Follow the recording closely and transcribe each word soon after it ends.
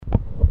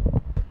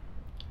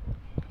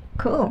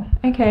Cool.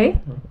 Okay.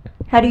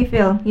 How do you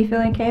feel? You feel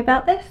okay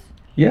about this?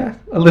 Yeah,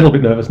 a little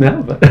bit nervous now,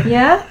 but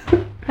Yeah?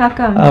 How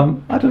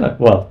come? I don't know.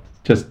 Well,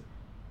 just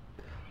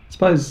I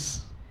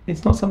suppose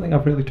it's not something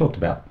I've really talked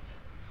about.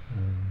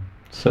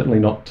 Certainly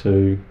not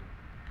to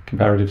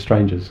comparative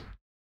strangers.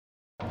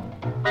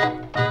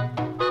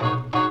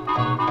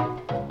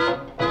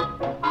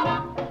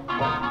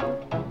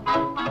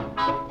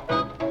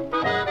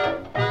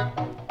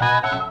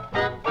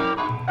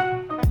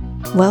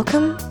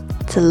 Welcome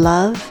to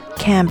Love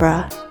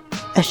Canberra,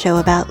 a show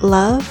about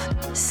love,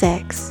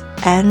 sex,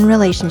 and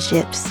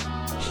relationships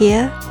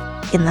here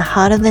in the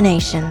heart of the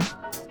nation.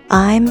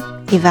 I'm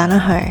Ivana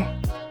Ho.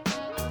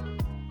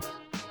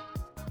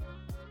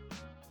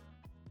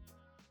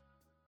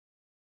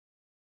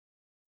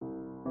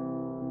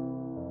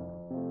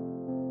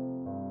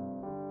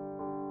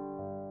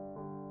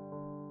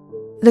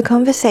 The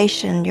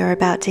conversation you're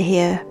about to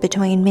hear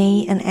between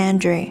me and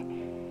Andrew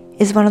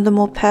is one of the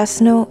more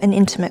personal and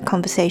intimate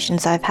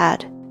conversations I've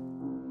had.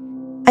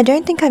 I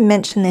don't think I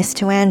mentioned this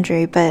to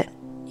Andrew, but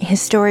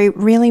his story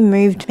really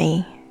moved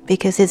me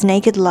because his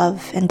naked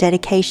love and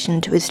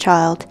dedication to his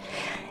child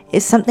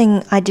is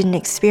something I didn't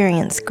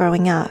experience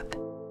growing up.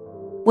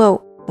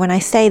 Well, when I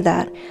say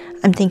that,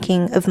 I'm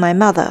thinking of my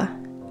mother,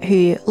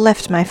 who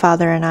left my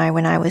father and I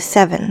when I was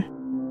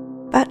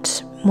 7,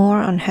 but more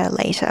on her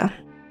later.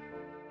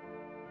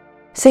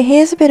 So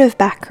here's a bit of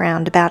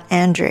background about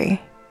Andrew.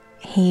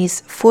 He's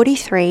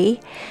 43,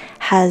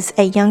 has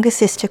a younger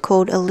sister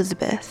called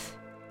Elizabeth.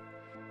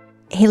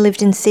 He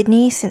lived in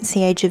Sydney since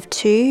the age of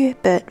 2,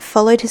 but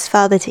followed his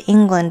father to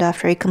England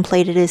after he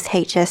completed his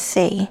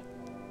HSC.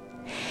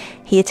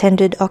 He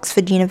attended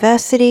Oxford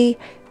University,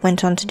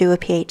 went on to do a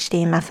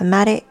PhD in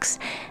mathematics,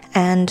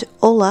 and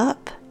all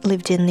up,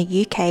 lived in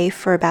the UK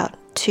for about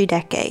 2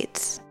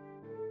 decades.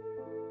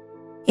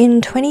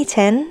 In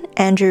 2010,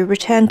 Andrew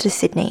returned to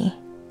Sydney,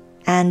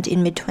 and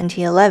in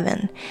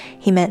mid-2011,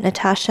 he met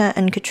Natasha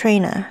and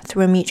Katrina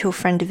through a mutual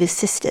friend of his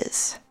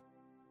sister's.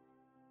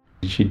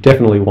 She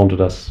definitely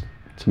wanted us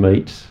to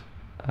meet.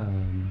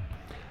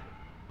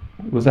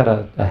 It was at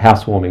a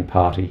housewarming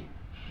party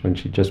when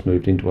she just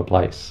moved into a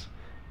place,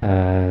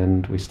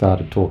 and we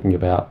started talking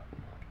about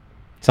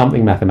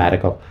something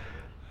mathematical,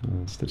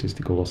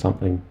 statistical or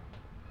something,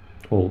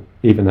 or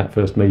even that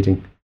first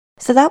meeting.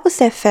 So that was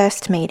their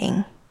first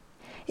meeting.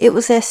 It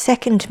was their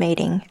second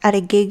meeting at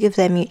a gig of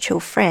their mutual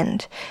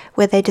friend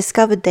where they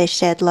discovered their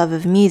shared love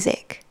of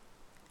music.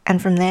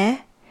 And from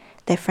there,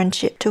 their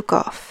friendship took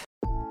off.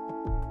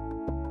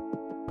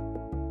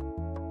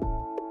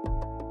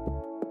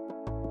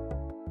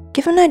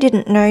 Given I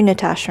didn't know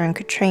Natasha and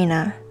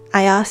Katrina,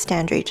 I asked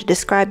Andrew to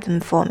describe them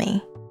for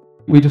me.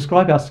 We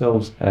describe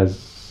ourselves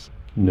as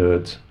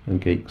nerds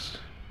and geeks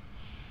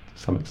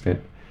to some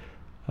extent,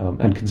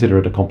 and consider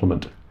it a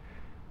compliment.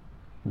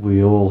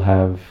 We all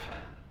have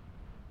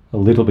a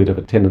little bit of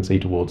a tendency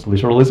towards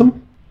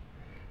literalism,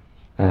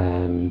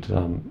 and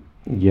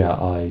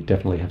I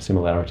definitely have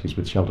similarities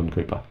with Sheldon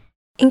Cooper.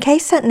 In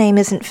case that name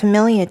isn't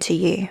familiar to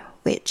you,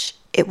 which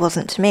it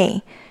wasn't to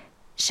me,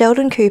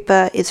 Sheldon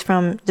Cooper is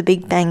from The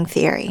Big Bang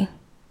Theory.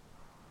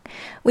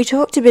 We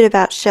talked a bit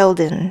about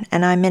Sheldon,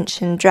 and I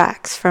mentioned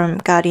Drax from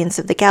Guardians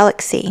of the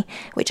Galaxy,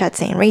 which I'd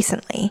seen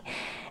recently,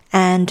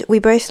 and we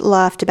both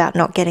laughed about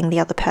not getting the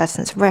other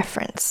person's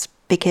reference,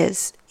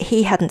 because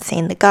he hadn't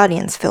seen the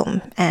Guardians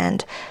film,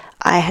 and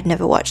I had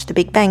never watched The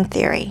Big Bang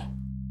Theory.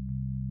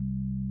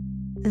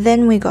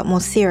 Then we got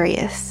more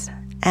serious,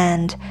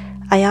 and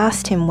I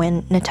asked him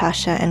when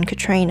Natasha and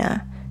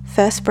Katrina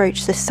first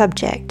broached the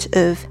subject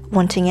of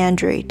wanting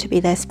Andrew to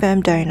be their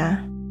sperm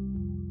donor.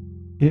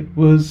 It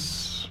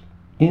was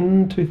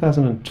in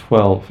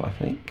 2012, I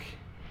think,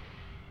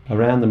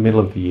 around the middle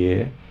of the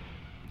year.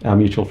 Our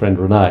mutual friend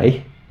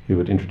Renee, who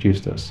had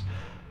introduced us,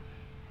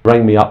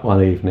 rang me up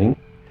one evening.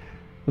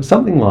 It was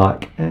something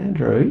like,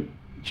 "Andrew,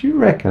 do you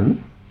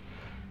reckon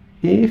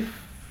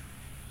if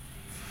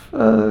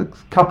a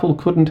couple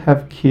couldn't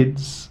have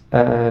kids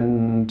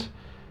and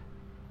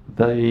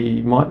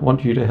they might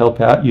want you to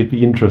help out, you'd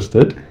be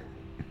interested?"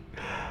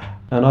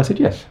 And I said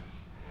yes.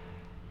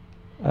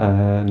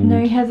 And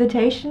No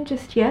hesitation,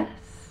 just yes?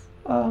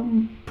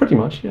 pretty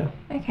much, yeah.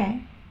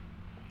 Okay.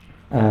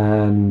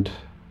 And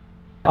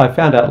I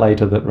found out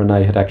later that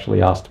Renee had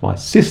actually asked my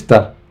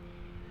sister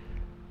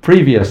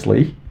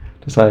previously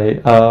to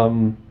say,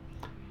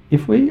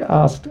 if we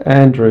asked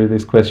Andrew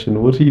this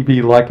question, would he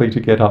be likely to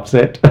get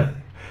upset?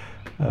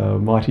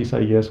 Might he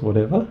say yes,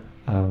 whatever?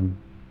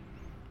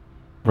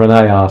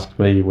 Renee asked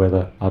me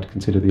whether I'd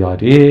consider the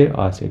idea.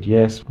 I said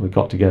yes. We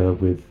got together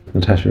with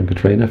Natasha and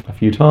Katrina a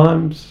few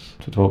times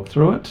to talk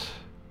through it.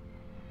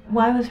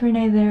 Why was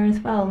Renee there as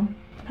well?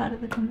 Part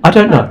of the conversation? I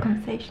don't know,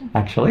 Conversation.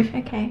 actually.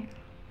 Okay.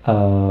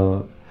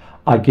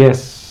 I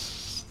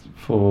guess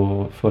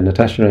for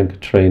Natasha and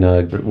Katrina,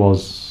 it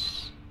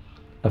was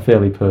a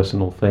fairly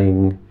personal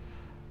thing,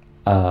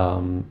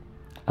 and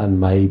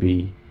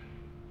maybe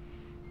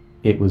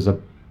it was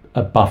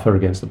a buffer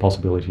against the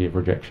possibility of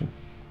rejection.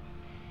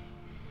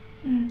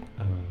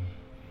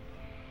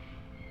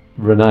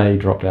 Renee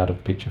dropped out of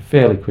the picture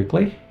fairly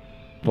quickly,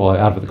 well,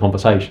 out of the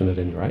conversation at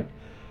any rate.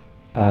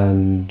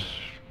 And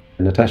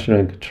Natasha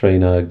and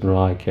Katrina and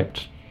I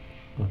kept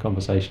a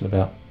conversation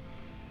about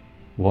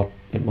what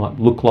it might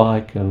look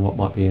like and what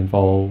might be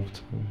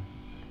involved and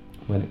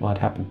when it might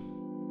happen.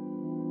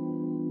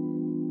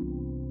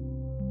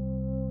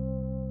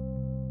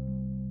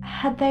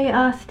 Had they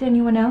asked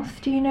anyone else,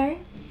 do you know,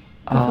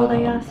 before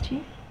they asked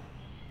you?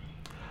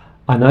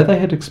 I know they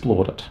had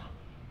explored it.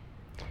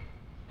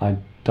 I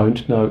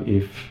don't know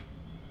if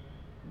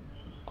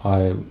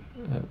I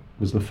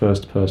was the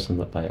first person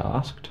that they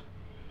asked.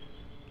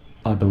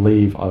 I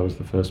believe I was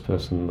the first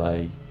person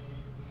they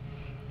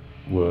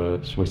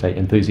were, shall we say,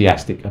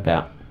 enthusiastic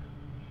about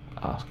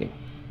asking.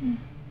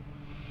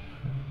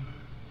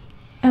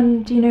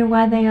 And do you know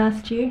why they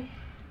asked you?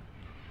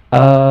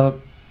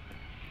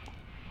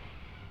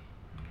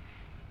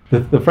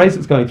 The phrase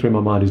that's going through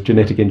my mind is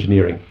genetic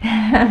engineering. They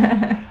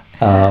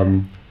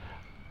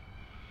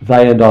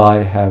and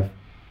I have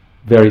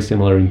very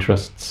similar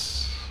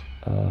interests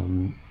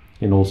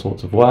in all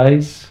sorts of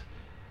ways,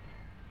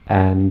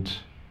 and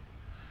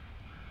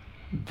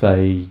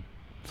they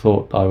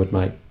thought I would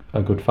make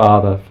a good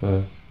father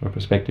for a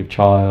prospective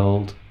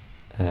child,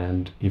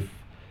 and if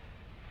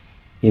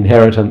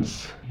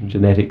inheritance and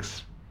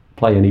genetics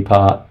play any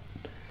part,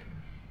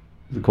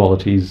 the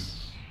qualities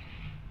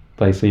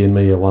they see in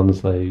me are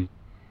ones they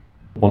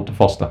want to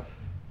foster.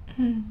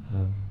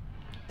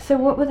 So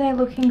what were they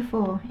looking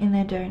for in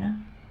their donor?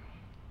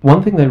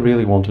 One thing they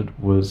really wanted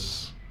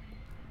was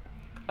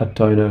a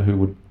donor who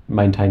would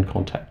maintain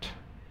contact.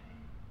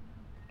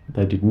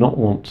 They did not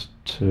want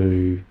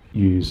to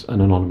use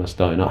an anonymous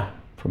donor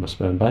from a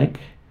sperm bank.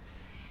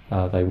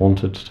 They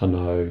wanted to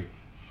know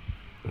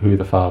who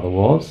the father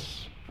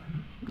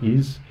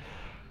is,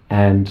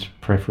 and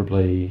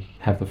preferably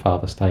have the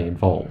father stay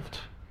involved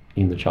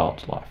in the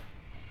child's life.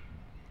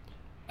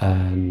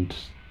 And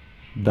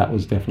that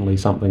was definitely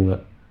something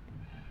that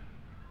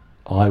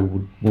I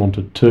would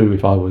wanted too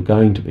if I were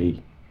going to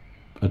be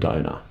a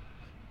donor.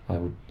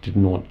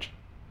 Didn't want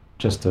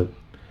just to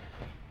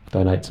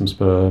donate some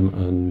sperm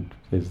and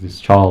there's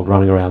this child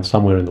running around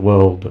somewhere in the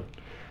world that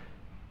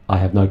I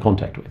have no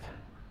contact with.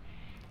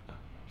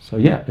 So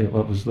yeah, it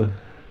was the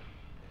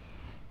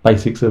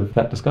basics of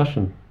that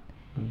discussion.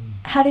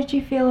 How did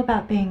you feel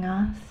about being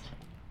asked?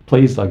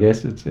 Pleased, I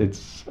guess.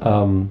 It's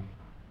a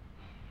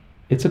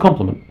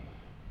compliment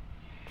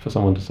for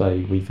someone to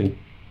say, we think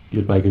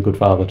you'd make a good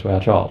father to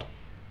our child.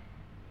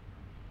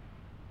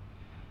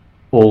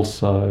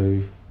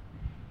 Also,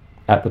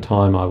 at the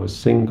time I was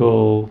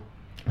single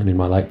and in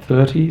my late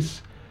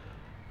 30s,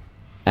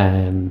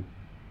 and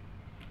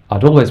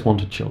I'd always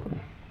wanted children.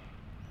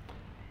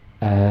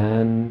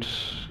 And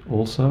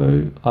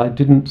also, I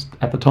didn't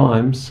at the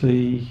time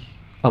see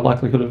a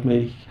likelihood of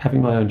me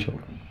having my own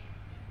children.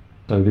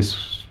 So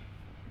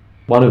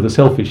one of the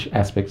selfish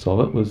aspects of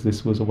it was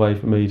this was a way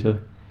for me to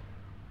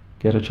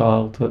get a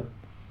child that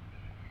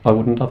I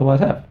wouldn't otherwise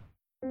have.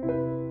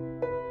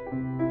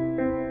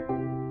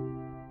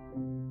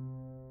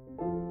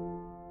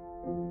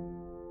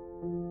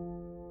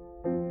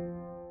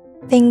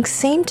 Things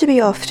seemed to be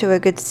off to a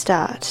good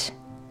start.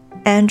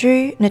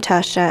 Andrew,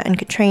 Natasha and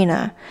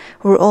Katrina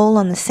were all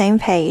on the same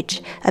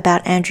page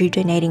about Andrew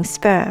donating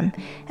sperm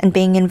and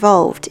being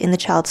involved in the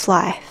child's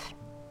life.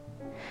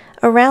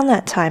 Around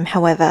that time,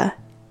 however,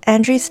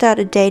 Andrew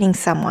started dating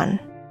someone,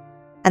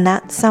 and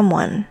that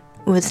someone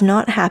was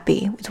not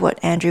happy with what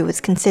Andrew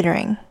was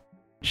considering.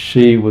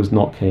 She was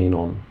not keen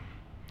on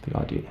the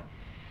idea.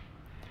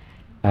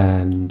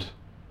 And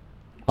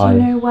Do you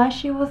know why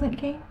she wasn't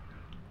keen?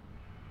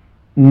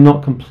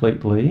 Not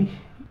completely.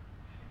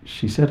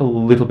 She said a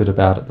little bit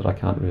about it that I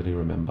can't really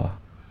remember.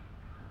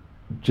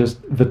 Just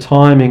the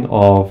timing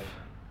of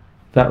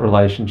that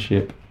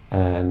relationship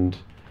and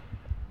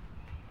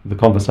the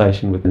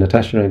conversation with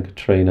Natasha and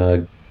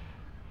Katrina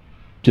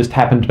just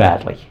happened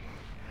badly.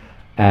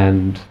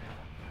 And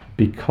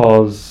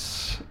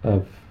because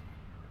of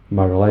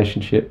my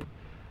relationship,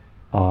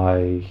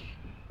 I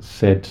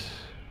said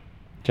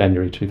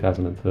January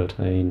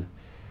 2013,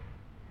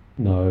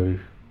 no,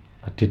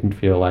 I didn't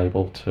feel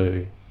able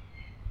to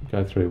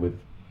go through with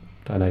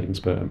donating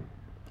sperm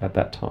at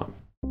that time.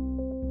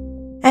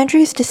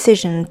 Andrew's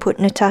decision put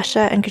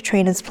Natasha and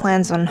Katrina's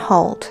plans on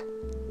hold.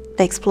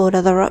 They explored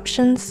other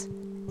options,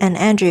 and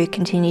Andrew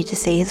continued to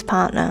see his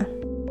partner.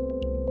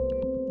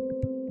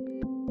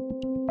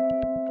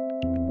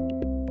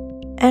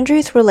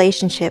 Andrew's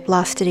relationship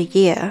lasted a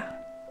year.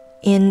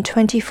 In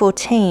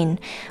 2014,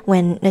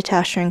 when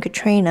Natasha and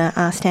Katrina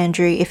asked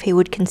Andrew if he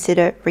would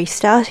consider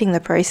restarting the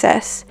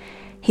process,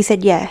 he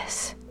said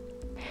yes.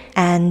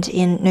 And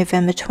in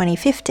November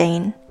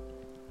 2015,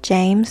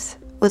 James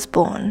was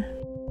born.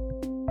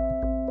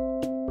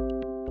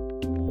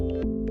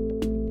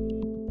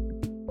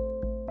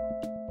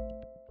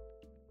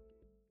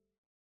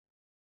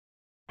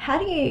 How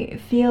do you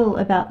feel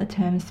about the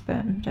term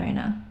sperm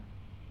donor?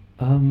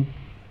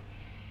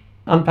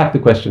 Unpack the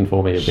question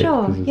for me a bit.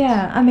 Sure,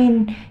 yeah. I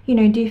mean,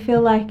 do you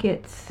feel like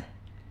it's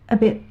a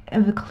bit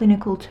of a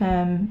clinical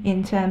term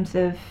in terms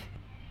of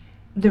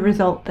the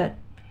result that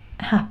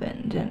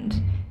happened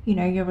and,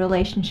 your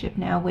relationship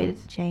now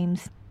with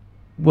James?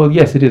 Well,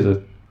 yes, it is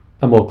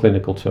a more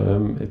clinical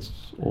term. It's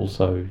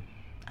also,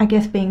 I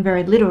guess, being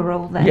very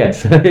literal then.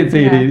 yes, it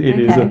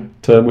is a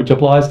term which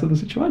applies to the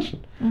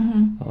situation.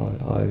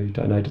 Mm-hmm. I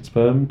donated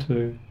sperm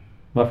to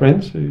my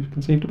friends who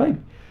conceived a baby.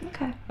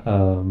 Okay.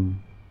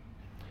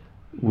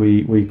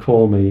 We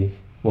call me,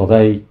 well,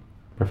 they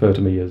refer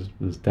to me as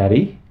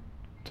Daddy,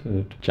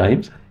 to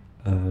James,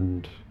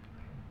 and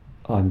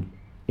I'm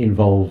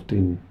involved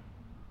in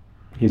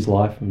his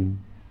life and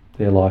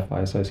their life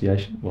by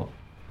association. Well,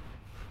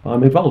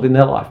 I'm involved in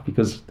their life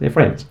because they're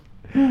friends.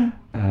 Mm.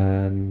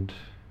 And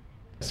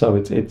so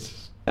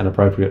it's an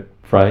appropriate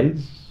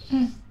phrase.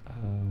 Mm.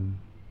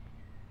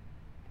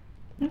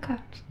 Okay.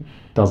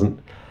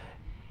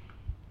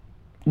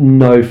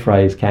 No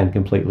phrase can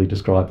completely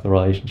describe the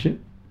relationship.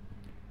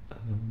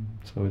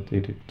 So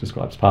it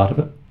describes part of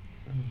it.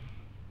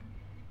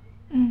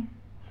 Mm.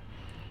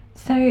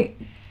 So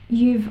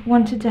you've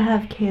wanted to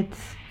have kids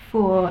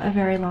for a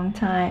very long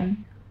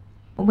time.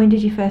 When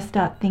did you first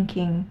start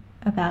thinking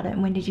about it,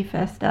 and when did you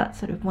first start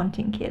sort of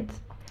wanting kids?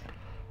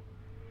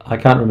 I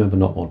can't remember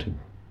not wanting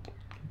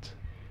kids.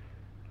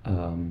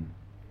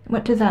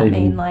 What does that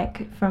mean,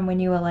 like from when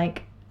you were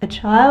like a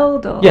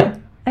child, or? Yeah.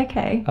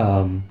 Okay.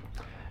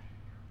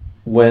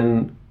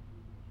 When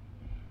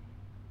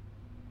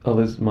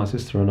Elizabeth, my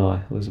sister and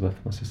I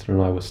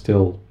were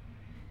still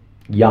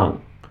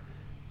young,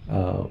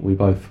 we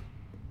both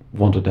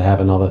wanted to have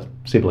another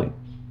sibling,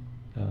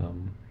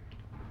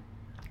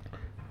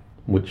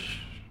 which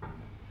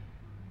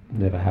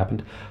never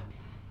happened.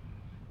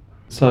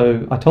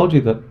 So I told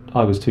you that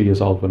I was 2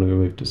 years old when we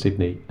moved to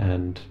Sydney,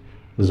 and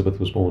Elizabeth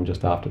was born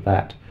just after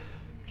that.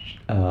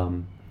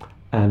 And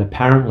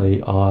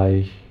apparently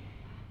I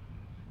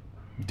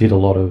did a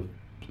lot of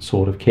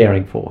sort of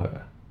caring for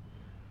her.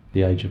 At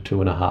the age of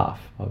 2.5,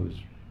 I was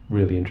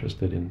really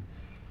interested in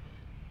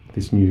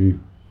this new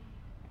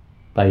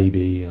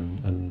baby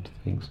and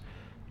things.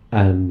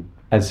 And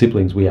as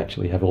siblings, we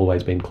actually have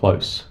always been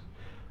close.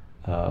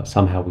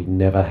 Somehow we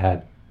never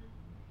had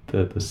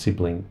the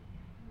sibling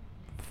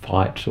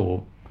fight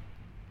or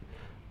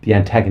the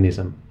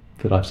antagonism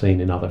that I've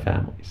seen in other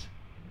families.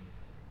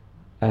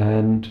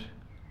 And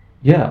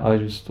yeah, I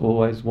just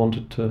always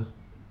wanted to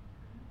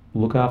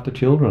look after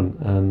children.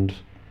 And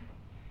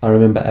I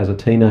remember as a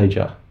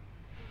teenager,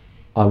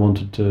 I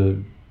wanted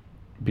to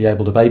be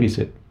able to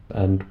babysit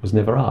and was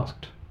never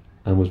asked,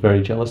 and was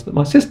very jealous that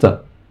my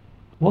sister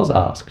was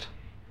asked.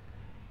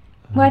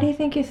 Why do you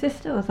think your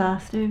sister was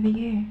asked over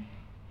you?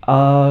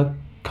 A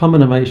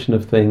combination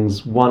of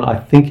things. One, I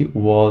think it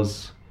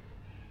was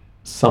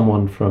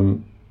someone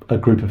from a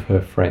group of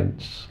her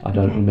friends. I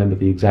don't remember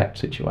the exact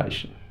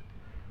situation.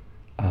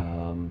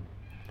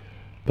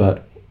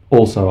 But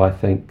also I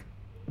think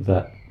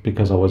that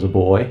because I was a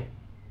boy,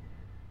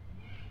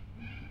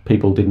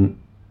 people didn't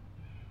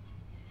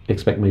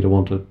expect me to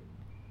want to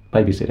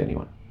babysit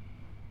anyone.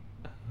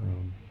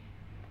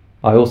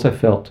 I also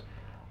felt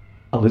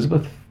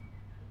Elizabeth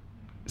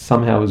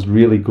somehow is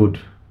really good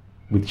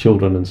with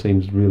children and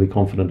seems really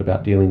confident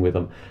about dealing with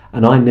them,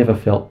 and I never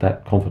felt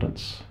that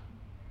confidence.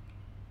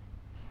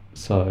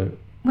 So...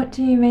 What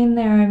do you mean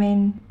there? I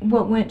mean,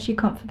 what weren't you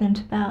confident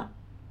about?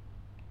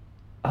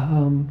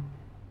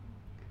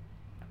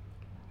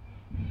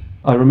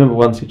 I remember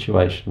one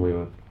situation. We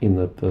were in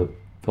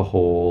the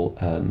hall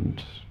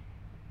and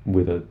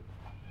with a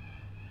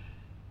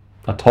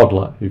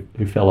toddler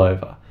who fell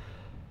over,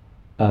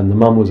 and the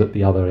mum was at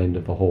the other end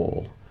of the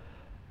hall,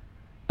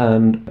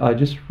 and I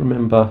just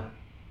remember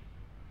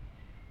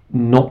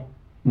not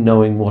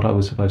knowing what I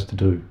was supposed to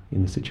do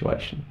in the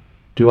situation.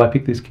 Do I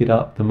pick this kid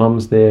up? The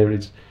mum's there.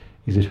 Is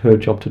it her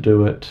job to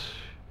do it?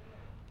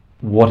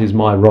 What is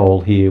my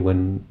role here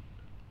when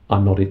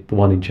I'm not the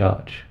one in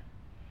charge?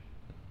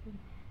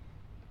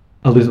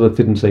 Elizabeth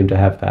didn't seem to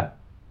have that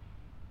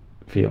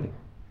feeling.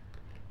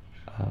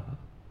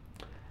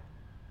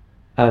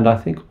 And I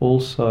think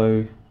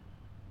also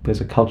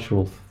there's a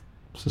cultural,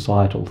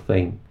 societal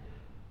thing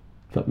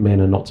that men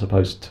are not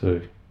supposed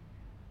to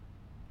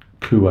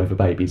coo over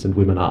babies and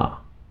women are.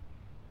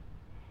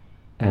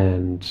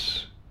 And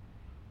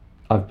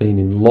I've been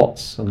in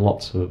lots and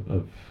lots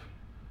of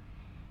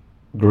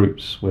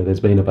groups where there's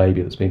been a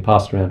baby that's been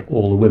passed around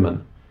all the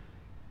women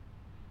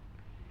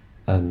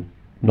and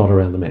not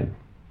around the men.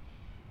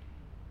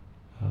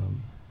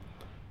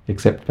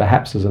 Except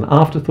perhaps as an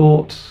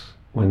afterthought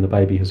when the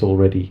baby has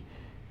already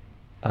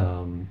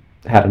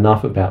had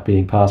enough about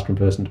being passed from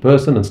person to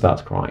person and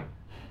starts crying.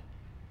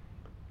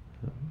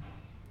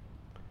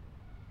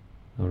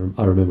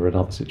 I remember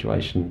another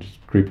situation, just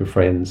a group of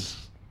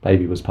friends,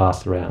 baby was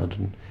passed around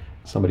and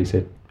somebody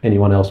said,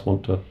 anyone else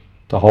want to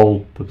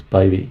hold the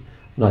baby?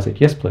 And I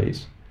said, yes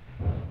please,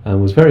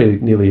 and was very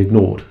nearly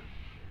ignored.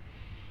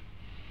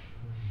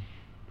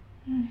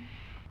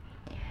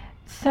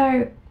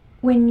 So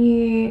when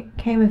you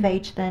came of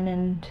age then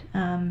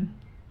and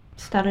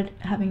started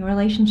having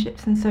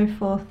relationships and so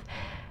forth,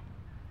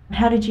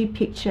 how did you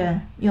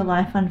picture your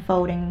life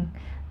unfolding?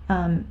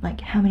 Like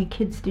how many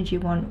kids did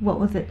you want? What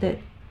was it that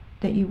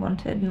that you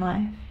wanted in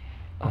life?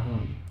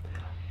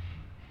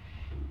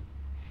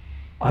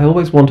 I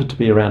always wanted to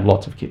be around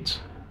lots of kids.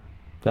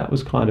 That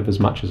was kind of as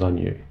much as I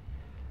knew.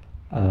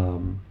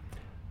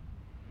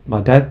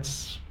 My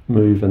dad's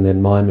move and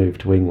then my move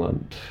to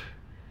England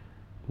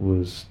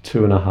was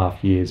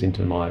 2.5 years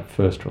into my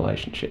first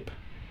relationship.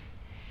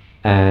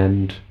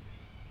 And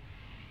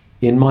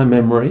in my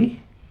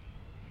memory,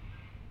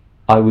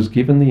 I was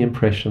given the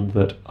impression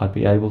that I'd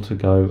be able to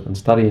go and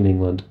study in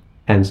England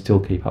and still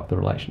keep up the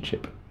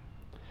relationship.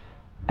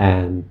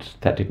 And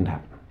that didn't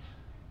happen.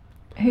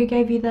 Who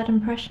gave you that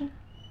impression?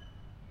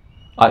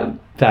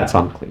 That's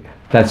unclear.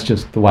 That's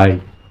just the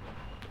way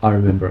I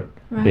remember it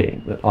Right.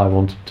 being, that I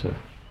wanted to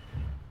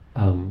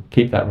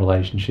keep that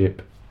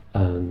relationship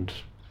and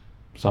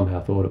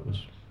somehow thought it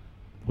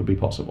would be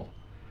possible.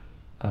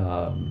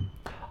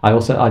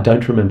 I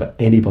don't remember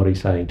anybody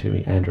saying to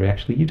me, Andrew,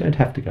 actually, you don't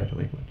have to go to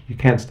England. You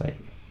can stay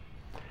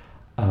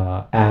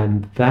here.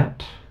 And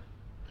that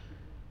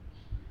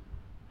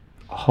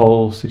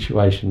whole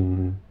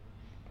situation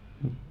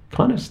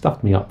kind of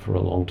stuffed me up for a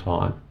long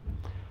time.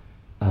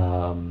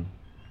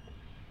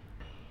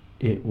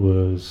 It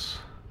was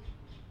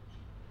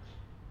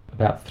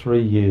about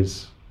 3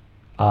 years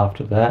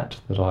after that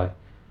I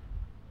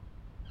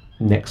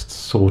next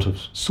sort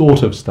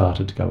of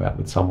started to go out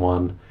with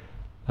someone,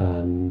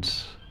 and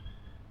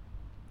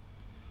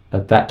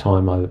at that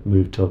time I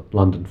moved to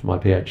London for my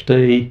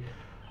PhD,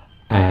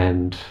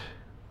 and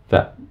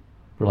that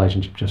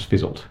relationship just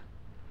fizzled.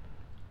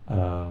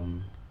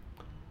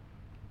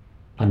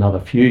 Another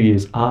few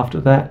years after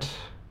that,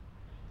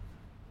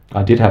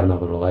 I did have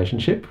another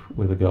relationship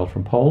with a girl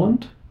from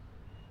Poland,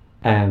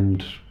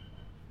 and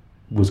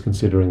was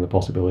considering the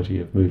possibility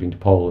of moving to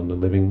Poland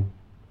and living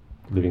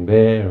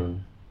there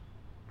and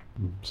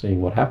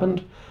seeing what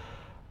happened.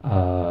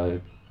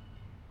 That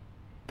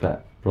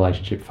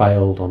relationship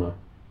failed on a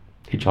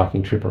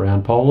hitchhiking trip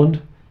around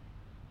Poland,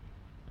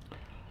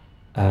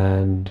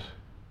 and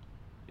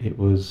it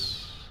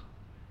was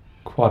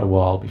quite a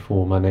while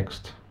before my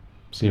next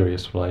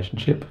serious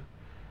relationship,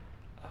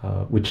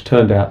 which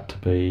turned out to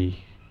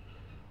be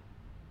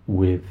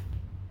with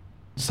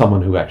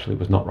someone who actually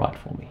was not right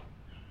for me.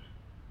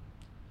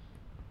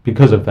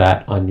 Because of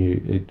that, I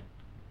knew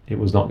it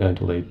was not going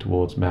to lead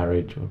towards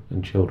marriage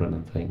and children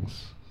and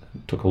things.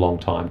 It took a long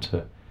time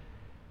to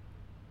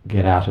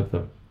get out of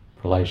the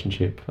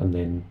relationship and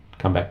then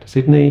come back to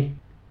Sydney.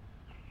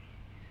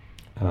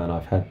 And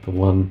I've had the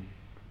one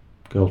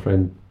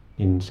girlfriend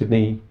in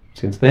Sydney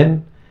since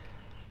then,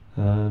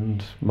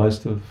 and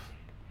most of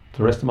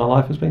the rest of my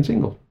life has been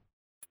single.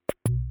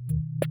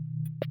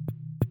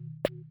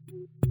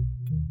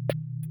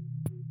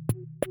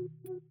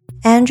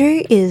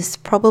 Andrew is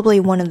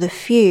probably one of the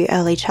few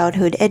early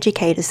childhood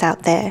educators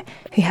out there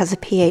who has a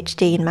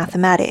PhD in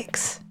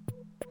mathematics.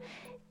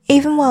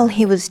 Even while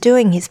he was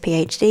doing his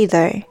PhD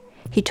though,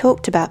 he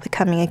talked about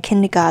becoming a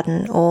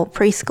kindergarten or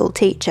preschool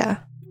teacher.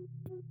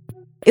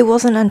 It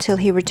wasn't until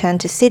he returned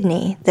to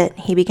Sydney that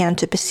he began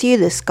to pursue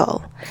this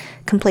goal,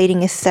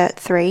 completing his Cert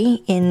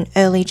 3 in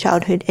Early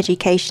Childhood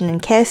Education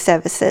and Care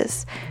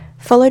Services,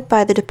 followed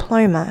by the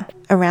diploma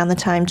around the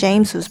time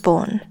James was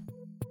born.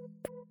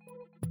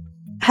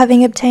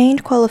 Having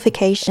obtained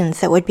qualifications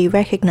that would be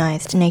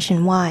recognised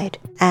nationwide,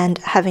 and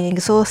having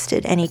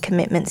exhausted any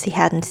commitments he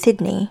had in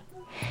Sydney,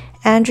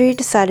 Andrew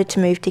decided to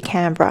move to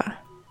Canberra.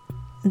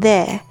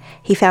 There,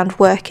 he found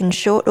work in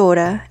short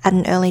order at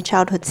an early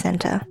childhood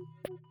centre.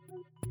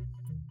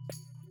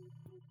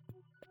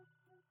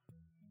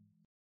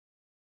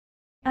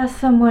 As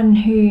someone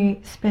who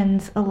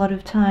spends a lot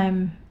of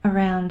time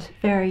around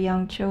very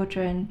young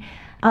children,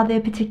 are there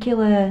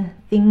particular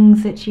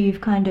things that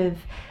you've kind of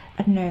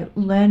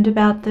learned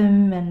about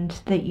them and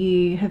that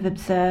you have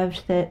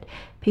observed that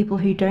people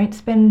who don't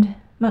spend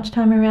much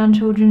time around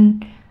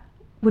children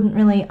wouldn't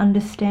really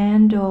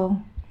understand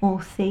or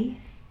see?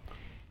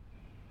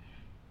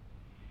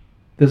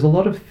 There's a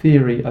lot of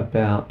theory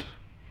about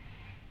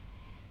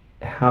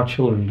how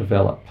children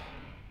develop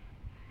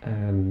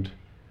and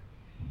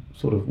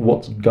sort of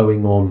what's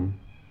going on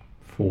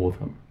for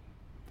them.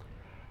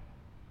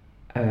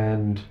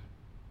 And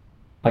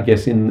I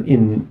guess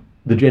in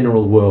the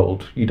general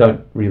world, you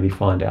don't really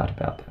find out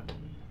about that.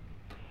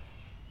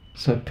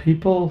 So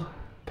people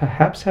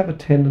perhaps have a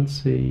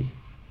tendency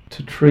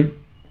to treat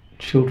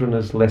children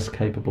as less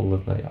capable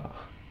than they are,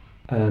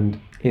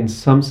 and in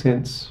some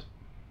sense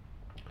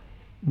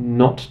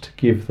not to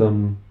give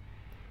them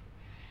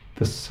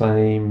the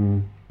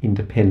same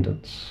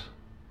independence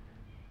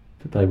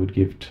that they would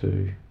give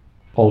to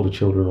older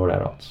children or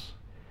adults,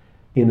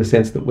 in the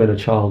sense that when a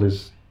child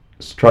is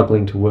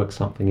struggling to work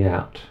something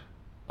out,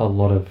 a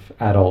lot of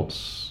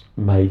adults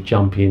may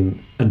jump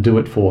in and do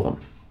it for them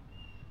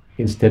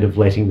instead of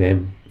letting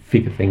them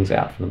figure things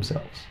out for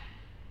themselves.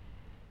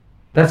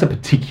 That's a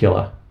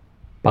particular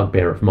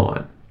bugbear of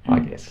mine, I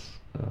guess.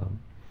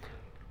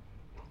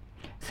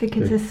 So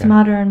kids are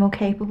smarter and more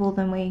capable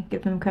than we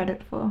give them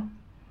credit for?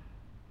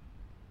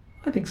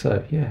 I think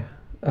so, yeah.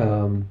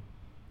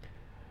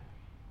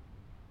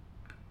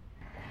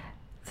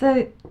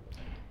 So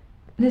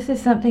This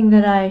is something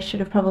that I should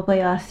have probably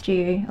asked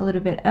you a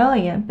little bit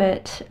earlier,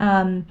 but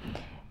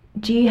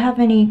do you have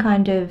any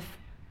kind of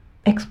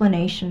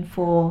explanation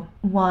for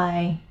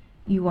why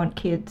you want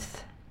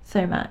kids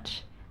so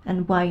much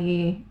and why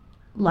you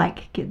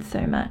like kids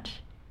so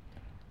much?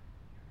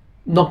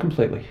 Not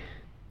completely.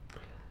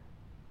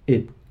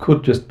 It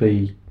could just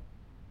be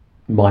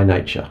my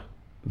nature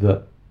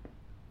that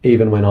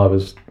even when I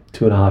was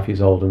 2.5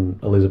 years old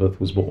and Elizabeth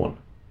was born,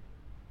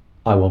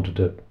 I wanted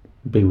to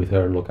be with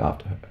her and look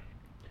after her.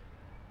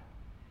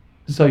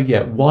 So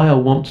yeah, why I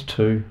want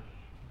to,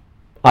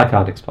 I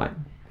can't explain.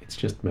 It's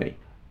just me.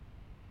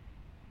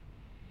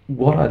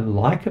 What I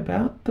like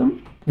about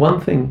them,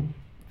 one thing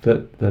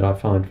that I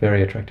find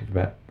very attractive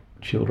about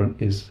children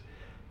is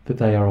that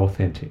they are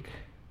authentic.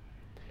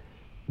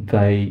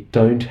 They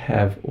don't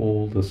have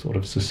all the sort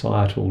of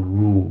societal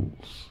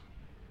rules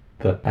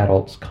that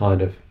adults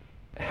kind of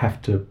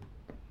have to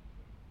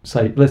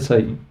say. Let's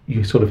say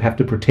you sort of have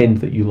to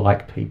pretend that you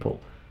like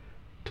people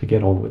to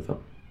get on with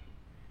them.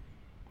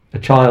 A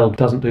child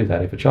doesn't do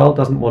that. If a child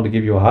doesn't want to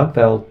give you a hug,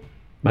 they'll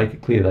make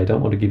it clear they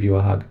don't want to give you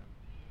a hug.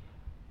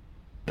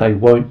 They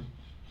won't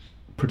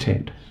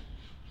pretend.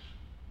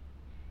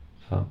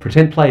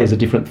 Pretend play is a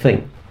different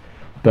thing,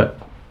 but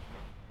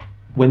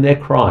when they're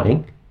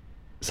crying,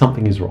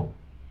 something is wrong.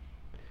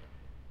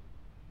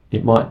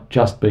 It might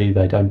just be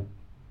they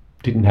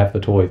didn't have the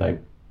toy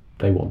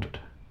they wanted,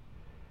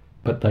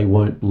 but they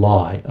won't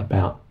lie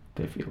about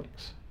their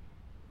feelings.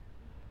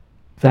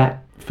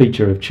 That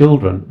feature of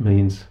children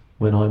means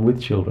when I'm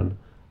with children,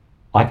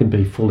 I can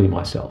be fully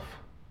myself.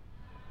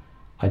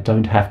 I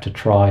don't have to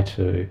try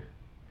to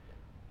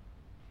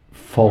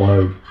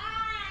follow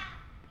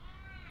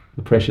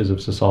the pressures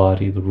of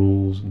society, the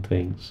rules and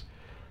things.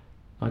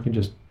 I can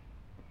just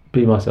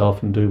be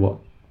myself and do what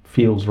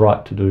feels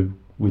right to do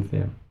with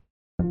them.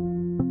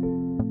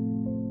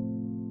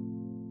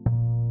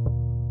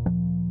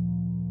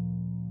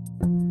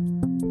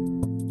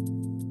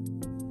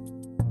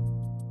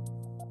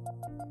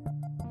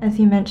 As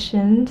you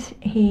mentioned,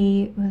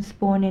 he was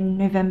born in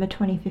November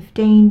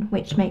 2015,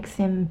 which makes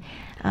him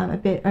a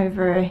bit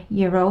over a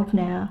year old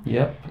now.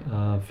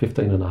 Yep,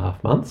 15 and a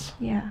half months.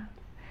 Yeah.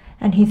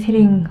 And he's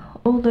hitting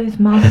all those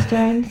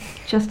milestones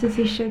just as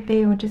he should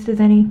be, or just as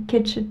any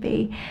kid should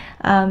be.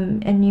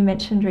 And you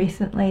mentioned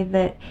recently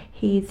that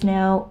he's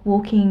now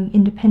walking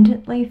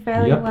independently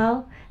fairly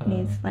well, and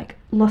he's like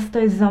lost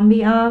those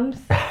zombie arms.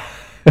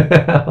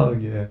 Oh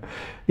yeah,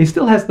 he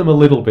still has them a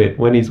little bit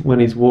when he's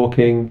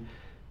walking.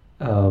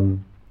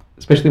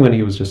 Especially when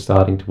he was just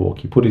starting to walk,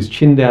 he put his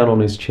chin down on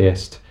his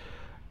chest,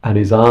 and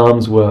his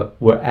arms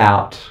were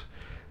out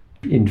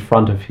in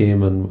front of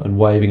him and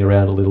waving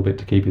around a little bit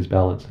to keep his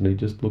balance, and he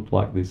just looked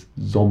like this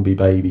zombie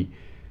baby.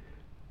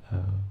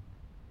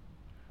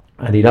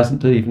 And he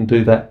doesn't even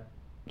do that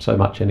so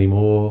much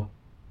anymore.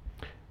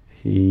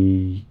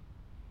 He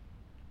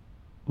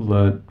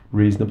learnt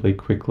reasonably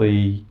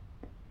quickly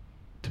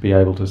to be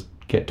able to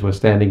get to a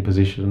standing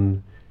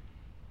position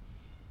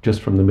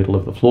just from the middle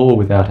of the floor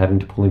without having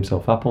to pull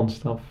himself up on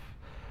stuff.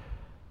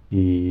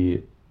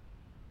 He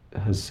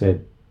has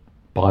said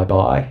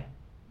bye-bye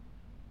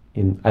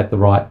at the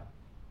right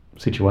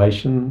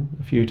situation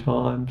a few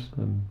times,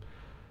 and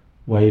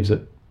waves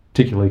at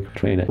particularly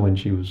Katrina when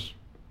she was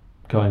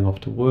going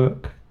off to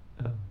work.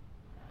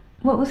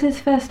 What was his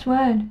first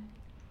word?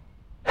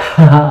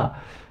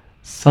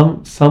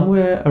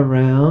 Somewhere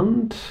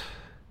around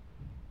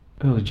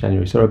early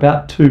January, so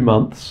about 2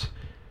 months,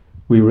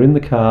 we were in the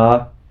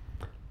car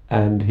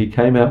and he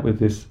came out with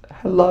this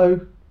hello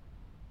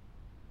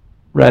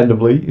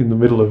randomly in the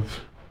middle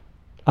of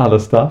other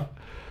stuff.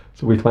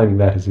 So we're claiming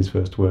that as his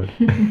first word.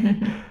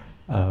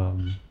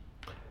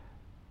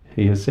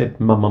 He has said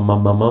mum, mum,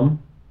 mum, mum,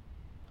 mum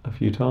a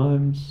few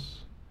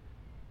times.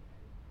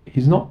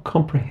 He's not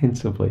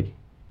comprehensively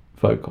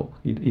vocal.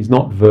 He's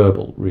not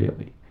verbal,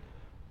 really.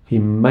 He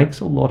makes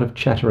a lot of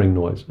chattering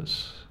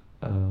noises.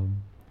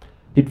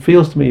 It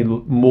feels to me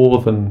more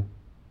than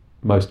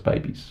most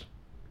babies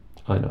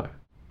I know.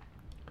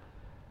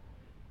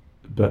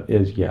 But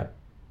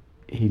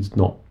he's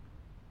not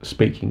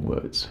speaking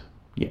words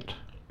yet.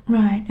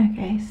 Right,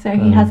 okay. So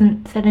he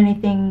hasn't said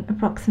anything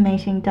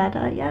approximating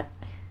dada yet?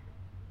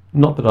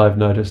 Not that I've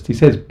noticed. He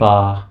says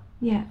bar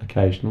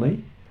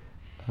occasionally,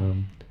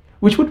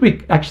 which would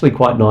be actually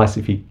quite nice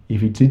if he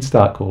did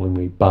start calling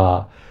me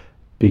bar,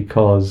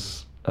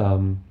 because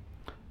when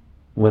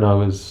I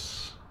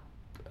was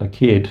a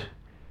kid,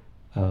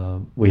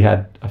 we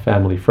had a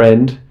family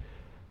friend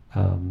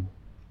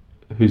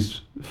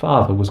whose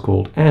father was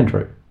called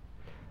Andrew,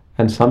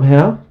 and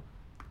somehow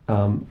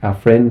our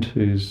friend,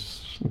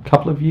 who's a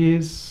couple of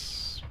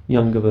years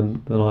younger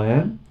than I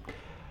am,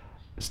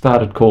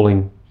 started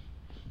calling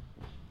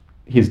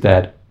his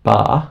dad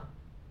Bar,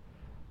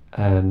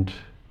 and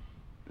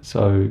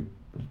so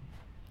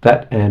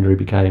that Andrew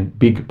became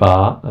Big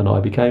Bar and I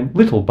became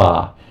Little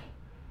Bar.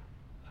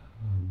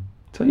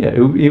 So yeah,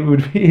 it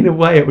would be, in a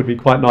way, it would be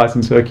quite nice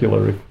and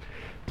circular if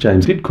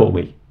James did call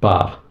me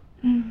Bar.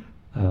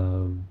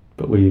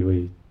 But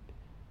we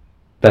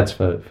that's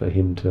for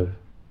him to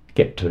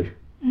get to.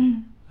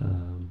 Mm.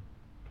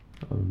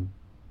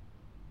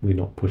 We're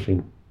not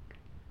pushing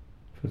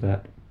for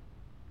that.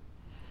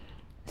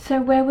 So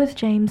where was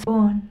James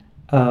born?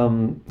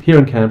 Here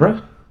in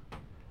Canberra.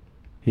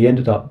 He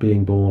ended up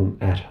being born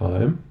at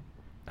home,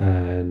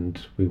 and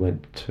we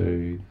went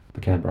to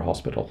the Canberra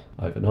hospital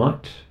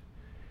overnight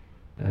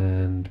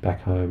and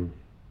back home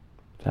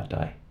that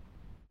day.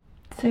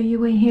 So you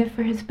were here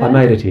for his birth? I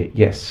made it here,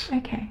 yes.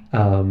 Okay.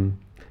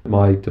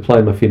 My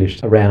diploma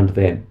finished around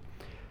then.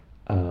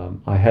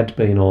 I had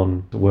been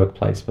on the work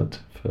placement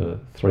for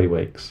 3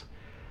 weeks,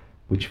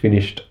 which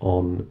finished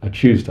on a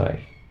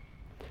Tuesday.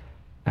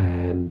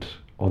 And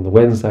on the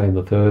Wednesday and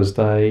the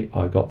Thursday,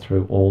 I got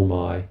through all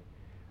my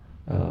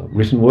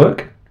written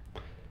work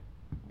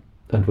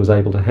and was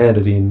able to hand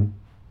it in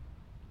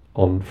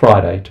on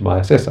Friday to my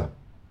assessor.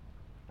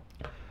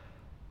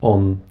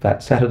 On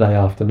that Saturday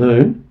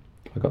afternoon,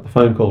 I got the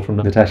phone call from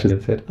Natasha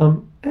that said,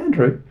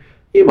 Andrew,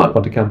 you might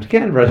want to come to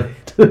Canberra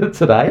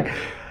today.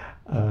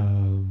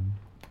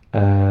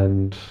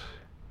 And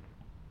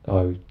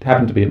I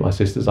happened to be at my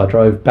sister's. I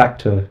drove back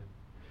to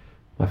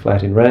my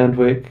flat in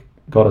Randwick,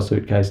 got a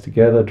suitcase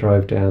together,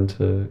 drove down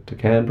to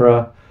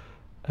Canberra,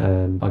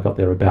 and I got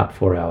there about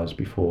 4 hours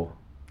before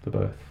the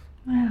birth.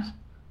 Wow.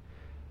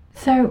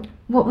 So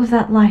what was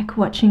that like,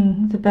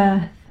 watching the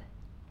birth?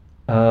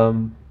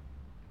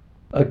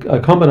 A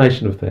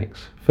combination of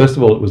things. First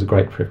of all, it was a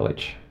great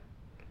privilege,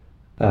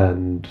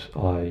 and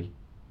I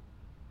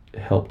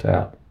helped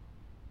out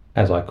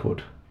as I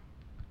could.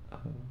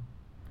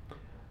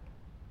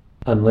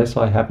 Unless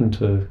I happen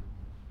to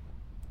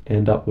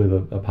end up with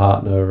a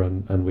partner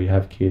and we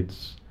have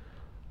kids,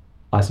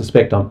 I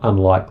suspect I'm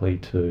unlikely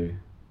to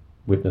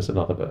witness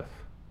another birth.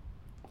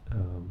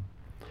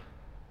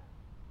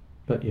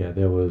 But yeah,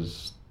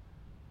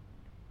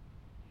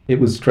 it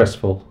was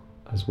stressful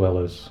as well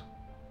as,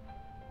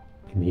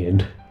 in the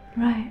end,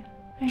 Right.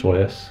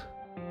 joyous.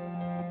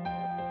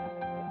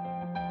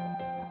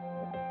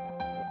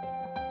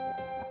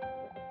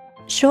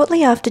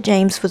 Shortly after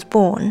James was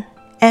born,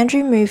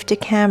 Andrew moved to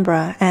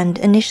Canberra and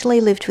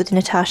initially lived with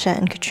Natasha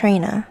and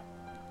Katrina.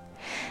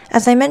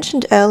 As I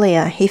mentioned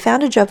earlier, he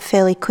found a job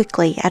fairly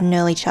quickly at an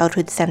early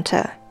childhood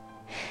centre.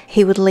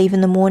 He would leave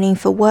in the morning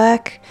for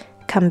work,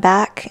 come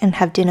back and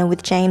have dinner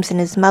with James and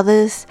his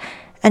mothers,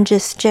 and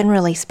just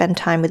generally spend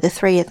time with the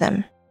three of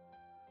them.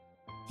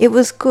 It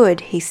was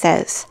good, he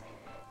says,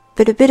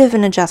 but a bit of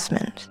an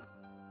adjustment.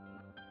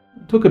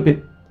 It took a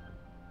bit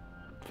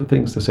for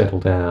things to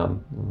settle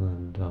down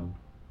and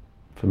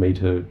for me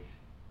to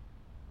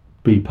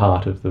be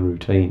part of the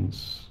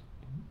routines.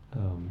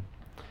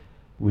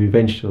 We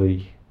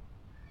eventually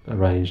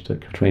arranged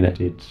that Katrina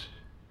did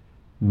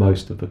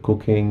most of the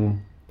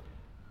cooking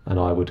and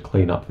I would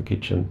clean up the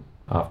kitchen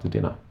after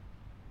dinner.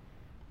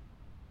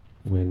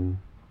 When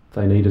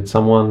they needed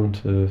someone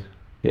to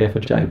care for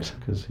James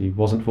because he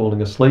wasn't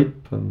falling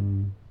asleep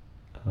and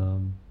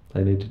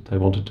they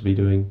wanted to be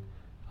doing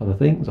other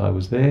things, I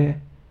was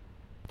there.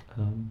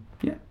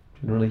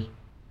 Generally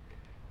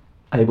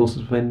able to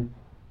spend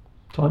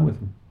time with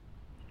them.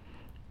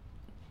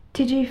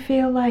 Did you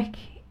feel like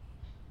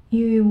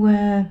you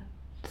were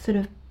sort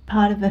of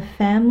part of a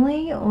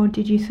family, or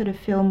did you sort of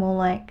feel more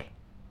like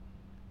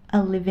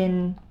a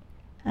live-in,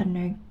 I don't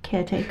know,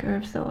 caretaker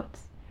of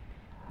sorts?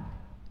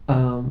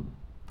 I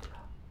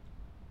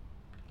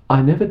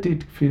never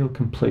did feel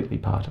completely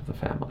part of the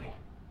family.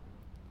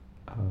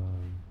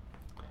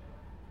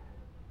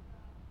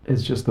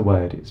 It's just the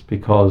way it is,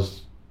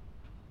 because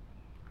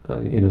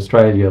in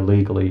Australia,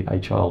 legally, a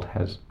child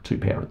has two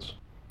parents.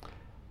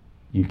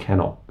 You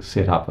cannot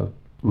set up a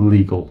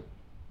legal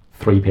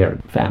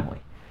three-parent family.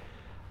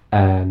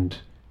 And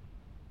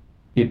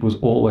it was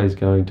always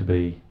going to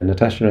be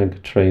Natasha and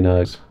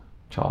Katrina's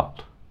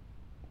child,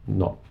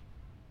 not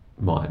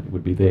mine. It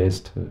would be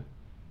theirs to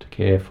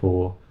care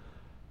for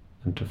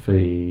and to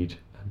feed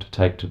and to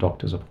take to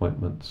doctor's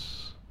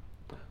appointments.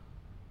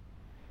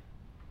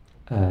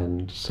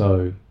 And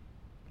so,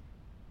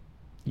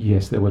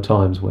 yes, there were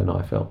times when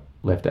I felt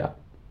left out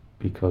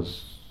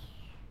because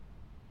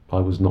I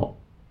was not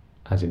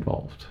as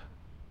involved.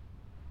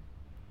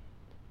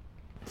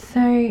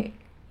 So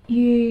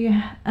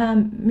you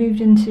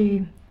moved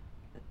into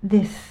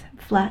this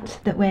flat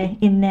that we're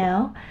in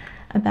now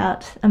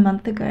about a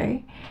month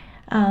ago.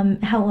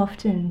 How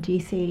often do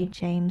you see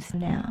James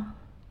now?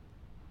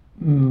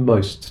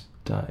 Most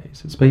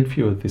days. It's been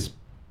fewer this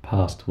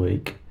past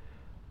week,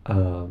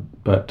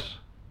 but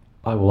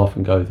I will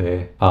often go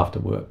there after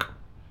work,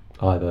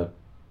 either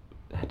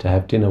to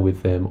have dinner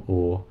with them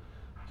or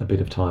a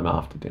bit of time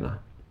after dinner.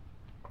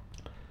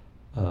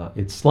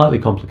 It's slightly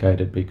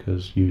complicated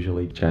because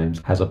usually James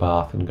has a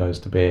bath and goes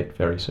to bed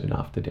very soon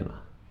after dinner.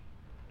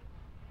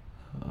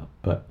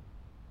 But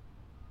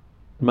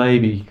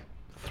maybe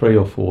 3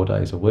 or 4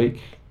 days a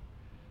week,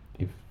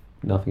 if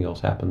nothing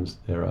else happens,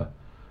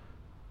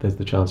 there's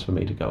the chance for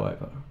me to go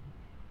over.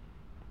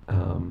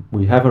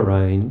 We have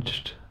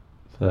arranged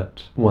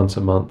that once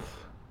a month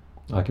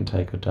I can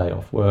take a day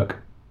off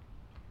work,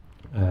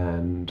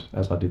 and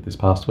as I did this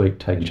past week,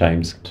 take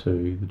James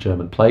to the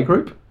German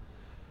playgroup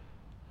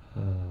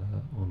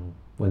on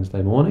a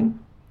Wednesday morning.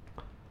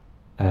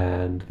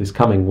 And this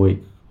coming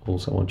week,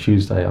 also on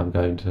Tuesday, I'm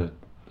going to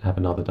have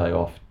another day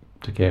off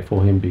to care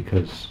for him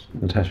because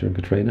Natasha and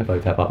Katrina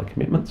both have other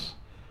commitments.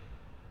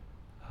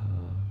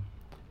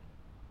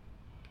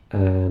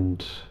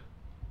 And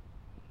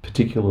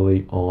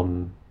particularly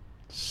on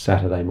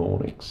Saturday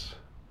mornings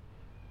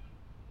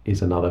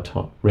is another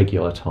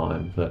regular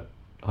time that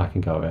I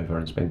can go over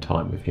and spend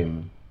time with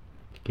him.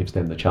 It gives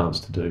them the chance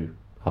to do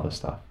other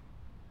stuff.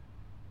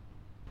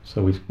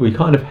 So we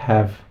kind of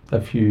have a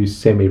few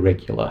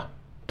semi-regular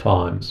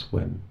times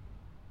when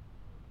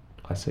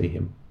I see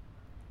him.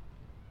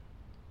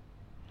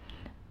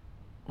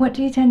 What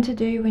do you tend to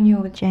do when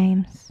you're with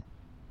James?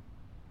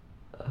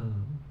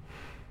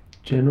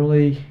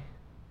 Generally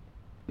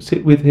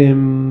sit with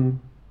him,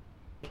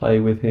 play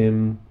with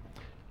him,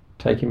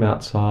 take him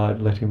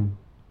outside, let him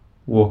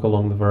walk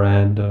along the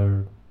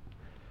veranda,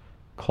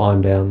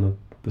 climb down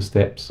the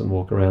steps and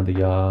walk around the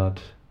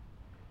yard.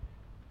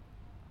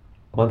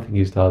 One thing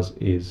he does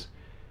is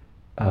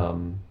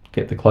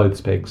get the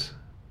clothes pegs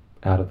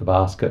out of the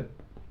basket,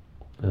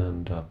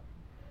 and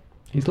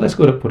he's less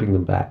good at putting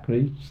them back, but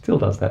he still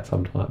does that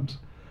sometimes.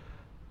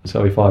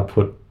 So if I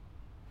put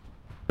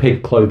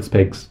clothes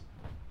pegs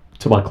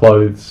to my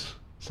clothes,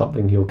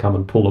 he'll come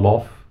and pull them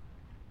off.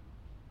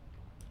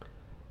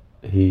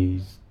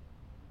 He's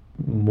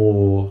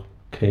more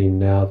keen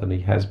now than he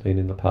has been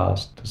in the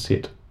past to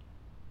sit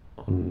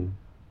on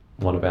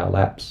one of our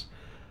laps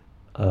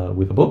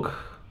with a book.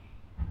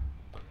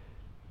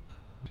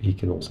 He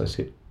can also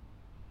sit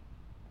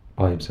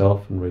by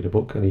himself and read a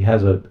book, and he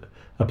has a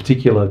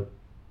particular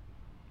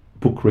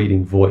book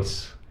reading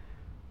voice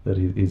that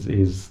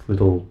his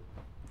little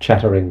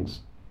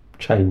chatterings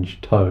change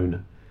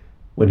tone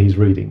when he's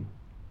reading.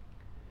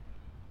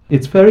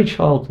 It's very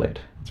child-led.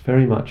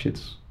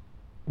 It's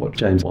what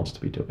James wants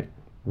to be doing,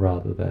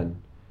 rather than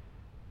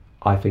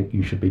I think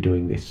you should be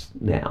doing this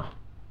now.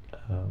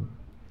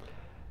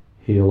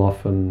 He'll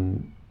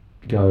often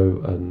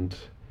go and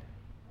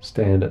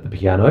stand at the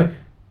piano,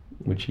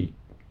 which he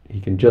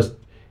can just,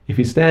 if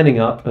he's standing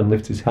up and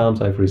lifts his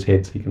arms over his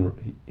head, he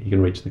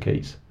can reach the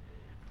keys,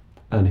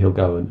 and he'll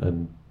go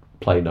and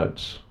play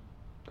notes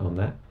on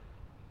that.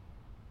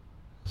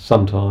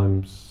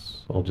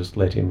 Sometimes I'll just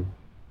let him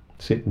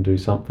sit and do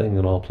something,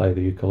 and I'll play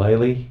the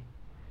ukulele,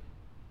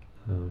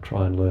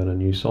 try and learn a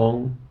new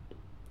song.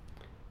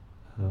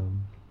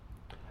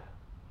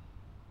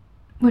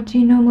 What do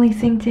you normally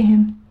sing to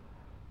him?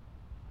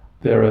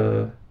 There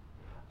are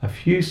a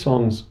few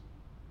songs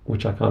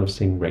which I kind of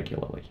sing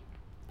regularly.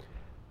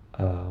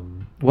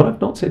 What I've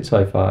not said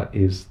so far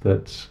is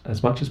that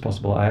as much as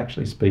possible I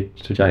actually speak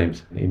to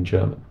James in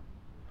German,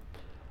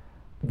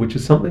 which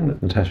is something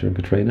that Natasha and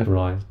Katrina and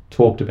I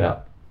talked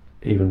about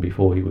even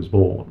before he was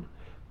born.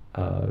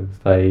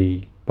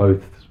 They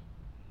both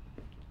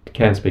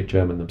can speak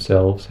German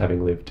themselves,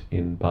 having lived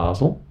in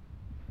Basel,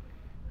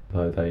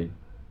 though they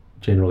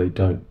generally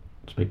don't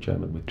speak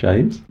German with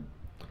James.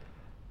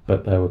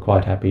 But they were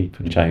quite happy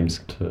for James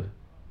to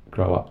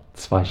grow up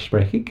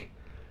zweisprachig,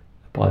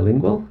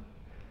 bilingual.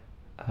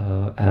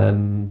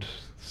 And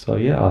so,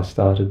 I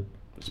started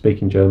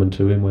speaking German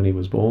to him when he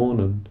was born,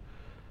 and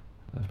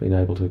I've been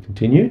able to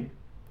continue.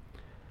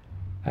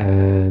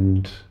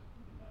 And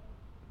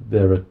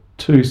there are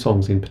two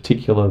songs in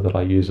particular that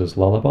I use as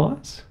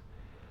lullabies.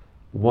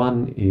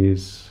 One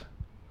is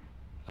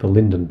the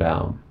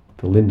Lindenbaum,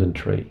 the linden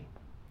tree.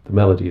 The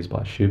melody is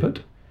by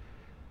Schubert.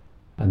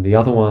 And the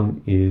other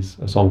one is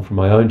a song from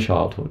my own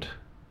childhood,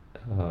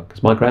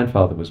 because my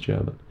grandfather was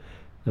German,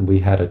 and we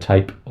had a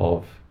tape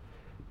of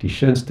Die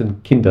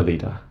schönsten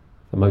Kinderlieder,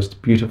 the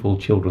most beautiful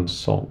children's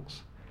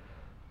songs,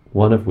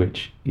 one of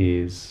which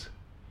is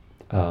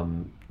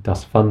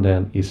Das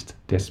Wandern ist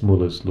des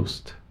Müllers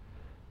Lust.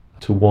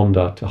 To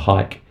wander, to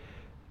hike,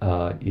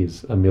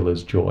 is a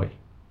miller's joy.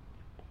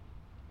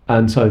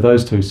 And so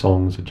those two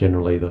songs are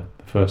generally the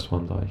first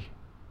ones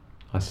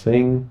I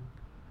sing,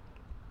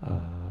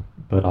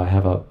 but I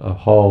have a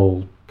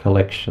whole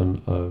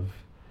collection of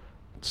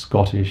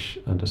Scottish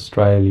and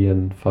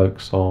Australian folk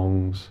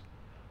songs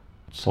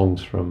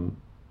from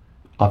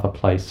other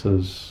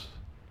places.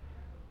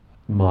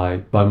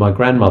 My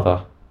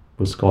grandmother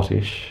was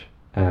Scottish,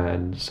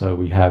 and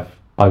so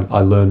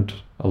I learnt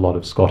a lot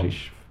of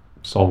Scottish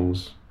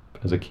songs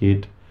as a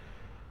kid,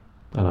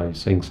 and I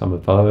sing some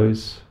of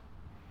those.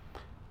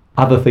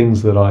 Other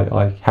things that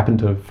I happen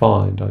to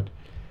find.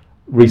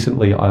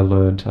 Recently I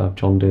learnt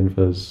John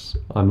Denver's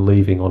I'm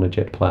Leaving on a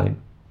Jet Plane.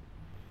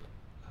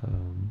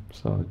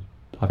 So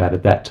I've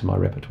added that to my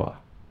repertoire.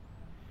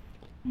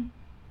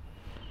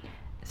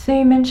 So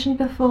you mentioned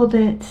before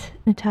that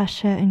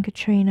Natasha and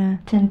Katrina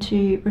tend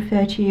to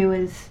refer to you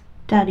as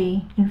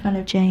Daddy in front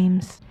of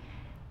James.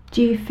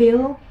 Do you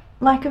feel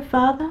like a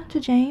father to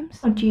James,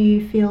 or do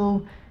you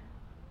feel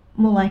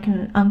more like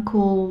an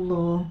uncle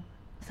or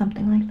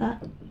something like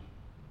that?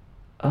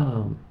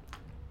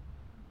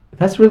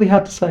 That's really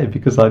hard to say,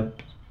 because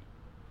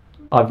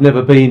I've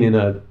never been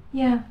in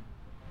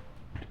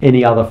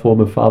any other form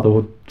of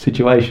fatherhood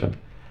situation.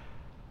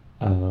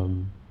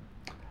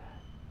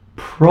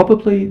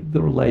 Probably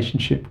the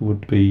relationship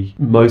would be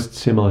most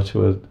similar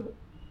to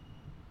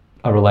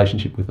a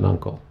relationship with an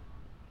uncle,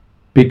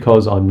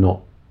 because I'm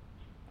not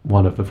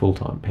one of the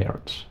full-time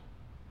parents.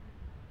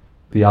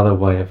 The other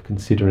way of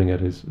considering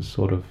it is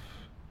sort of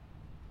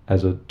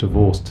as a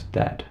divorced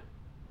dad.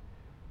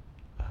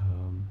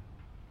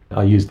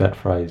 I use that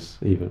phrase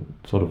even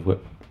sort of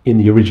in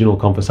the original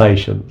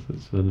conversation.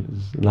 It's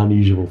an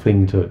unusual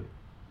thing to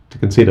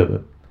consider,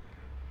 that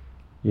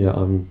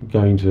I'm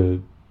going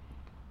to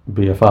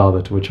be a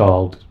father to a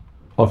child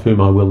of whom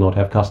I will not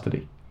have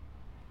custody.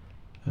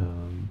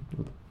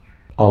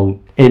 I'll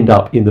end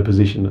up in the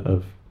position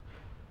of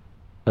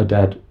a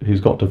dad who's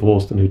got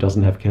divorced and who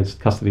doesn't have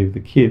custody of the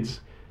kids,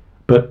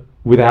 but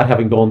without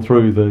having gone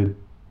through the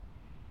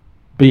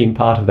being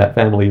part of that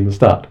family in the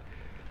start.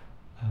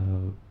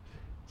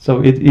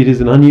 So it is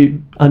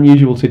an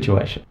unusual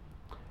situation,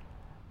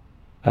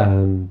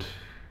 and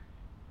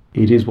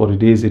it is what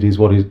it is. It is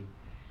what it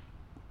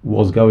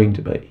was going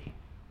to be.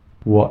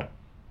 What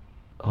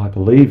I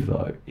believe,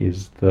 though,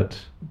 is that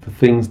the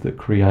things that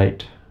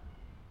create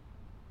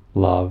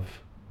love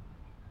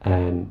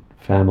and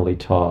family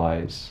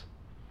ties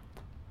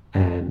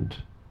and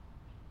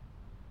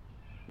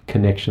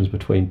connections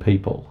between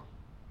people,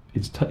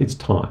 it's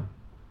time.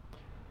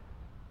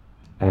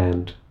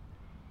 And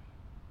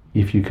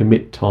if you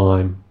commit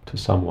time to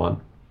someone,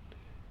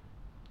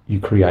 you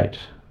create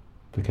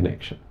the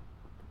connection.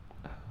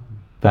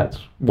 That's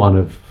one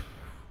of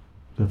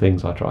the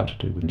things I try to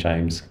do with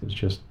James, is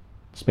just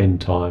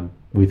spend time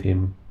with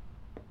him,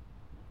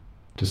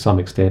 to some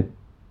extent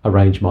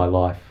arrange my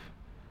life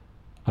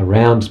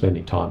around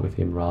spending time with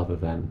him rather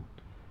than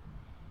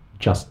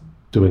just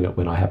doing it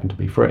when I happen to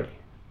be free.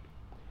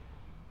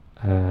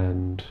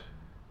 And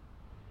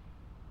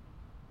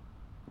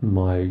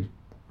my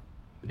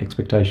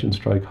expectation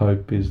stroke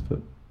hope is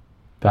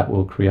that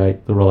will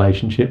create the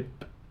relationship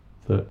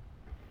that,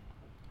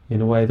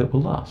 in a way, that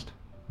will last.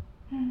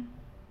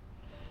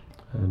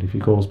 And if he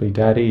calls me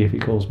Daddy, if he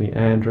calls me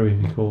Andrew, if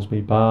he calls me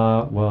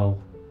Bar, well,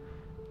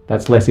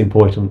 that's less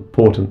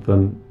important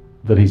than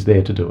that he's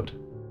there to do it.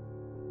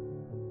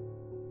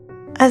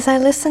 As I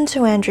listened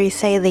to Andrew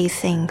say these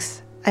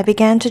things, I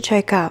began to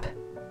choke up.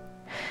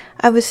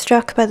 I was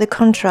struck by the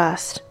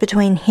contrast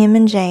between him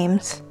and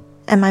James,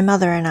 and my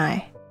mother and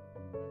I.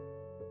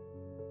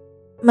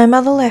 My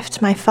mother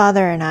left my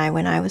father and I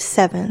when I was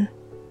 7.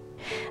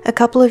 A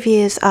couple of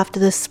years after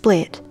the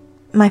split,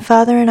 my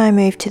father and I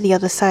moved to the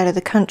other side of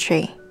the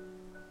country.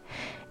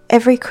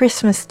 Every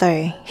Christmas,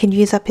 though, he'd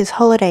use up his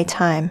holiday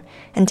time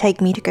and take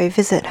me to go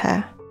visit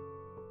her.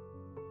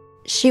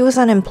 She was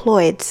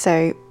unemployed,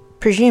 so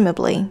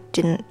presumably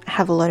didn't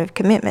have a lot of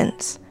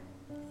commitments.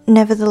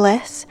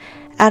 Nevertheless,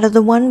 out of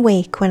the 1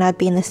 week when I'd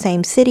be in the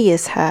same city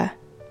as her,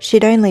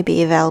 she'd only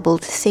be available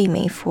to see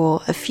me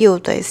for a few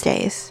of those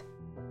days.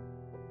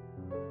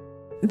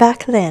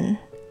 Back then,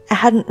 I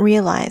hadn't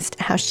realised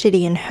how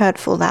shitty and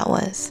hurtful that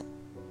was.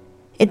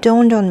 It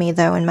dawned on me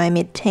though in my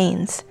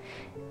mid-teens,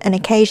 and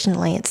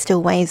occasionally it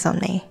still weighs on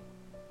me,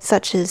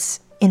 such as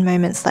in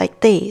moments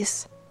like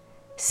these,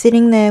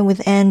 sitting there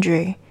with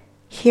Andrew,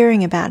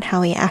 hearing about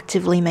how he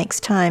actively makes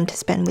time to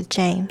spend with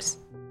James.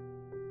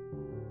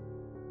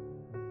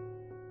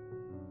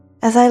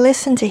 As I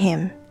listened to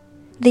him,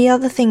 the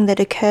other thing that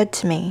occurred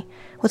to me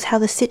was how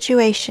the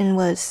situation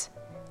was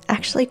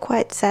actually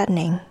quite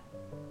saddening.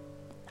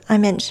 I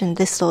mentioned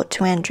this thought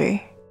to Andrew.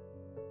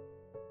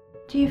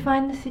 Do you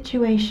find the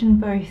situation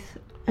both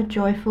a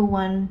joyful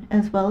one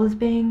as well as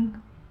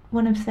being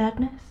one of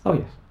sadness? Oh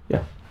yes, yeah,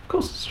 of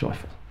course it's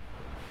joyful.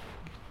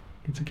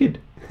 It's a kid.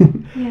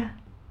 Yeah.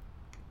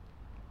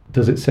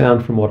 Does it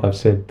sound from what I've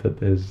said that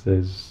there's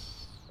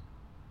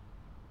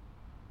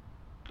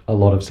a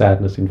lot of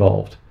sadness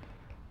involved?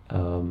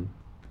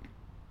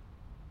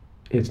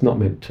 It's not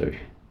meant to.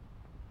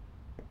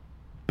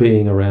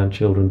 Being around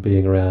children,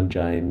 being around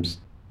James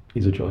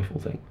is a joyful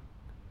thing.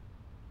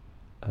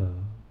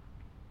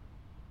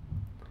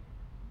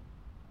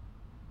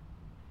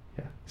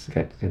 Yeah, it's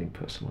getting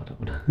personal, I don't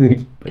want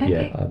to. But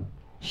okay. Yeah.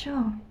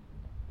 Sure.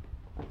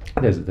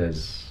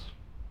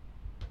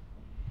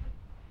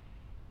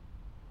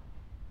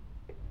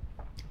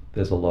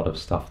 There's a lot of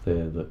stuff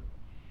there that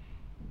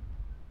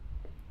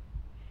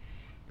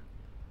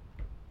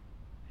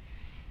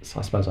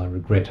I suppose I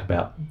regret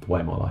about the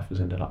way my life has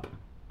ended up.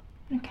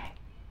 Okay.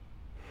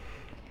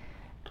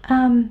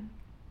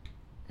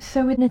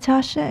 So with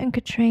Natasha and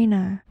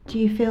Katrina, do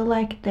you feel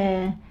like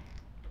they're,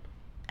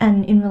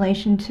 and in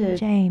relation to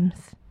James,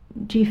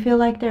 do you feel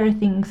like there are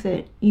things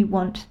that you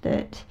want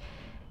that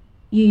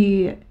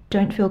you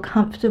don't feel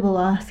comfortable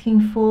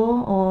asking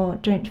for, or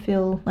don't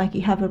feel like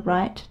you have a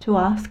right to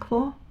ask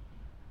for?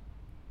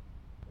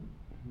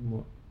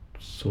 What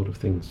sort of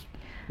things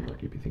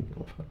might you be thinking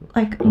of?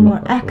 Like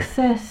more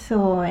access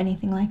or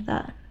anything like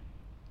that?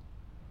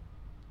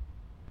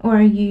 Or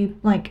are you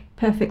like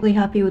perfectly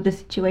happy with the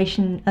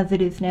situation as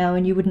it is now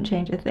and you wouldn't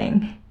change a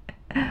thing?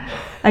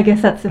 I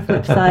guess that's the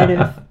flip side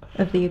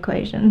of the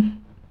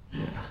equation.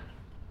 Yeah.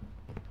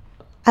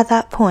 At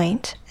that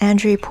point,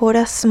 Andrew poured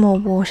us some more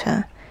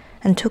water,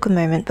 and took a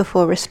moment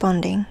before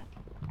responding.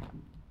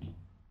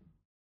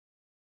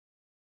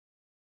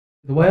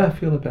 The way I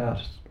feel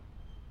about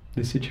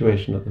this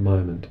situation at the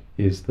moment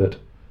is that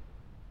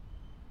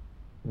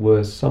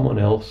were someone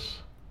else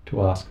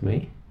to ask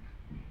me,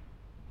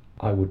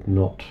 I would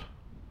not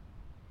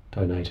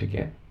donate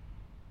again.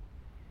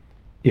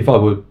 If I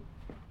were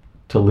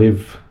to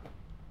live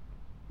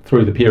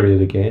through the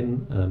period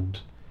again and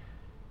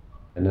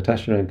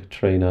Natasha and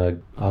Katrina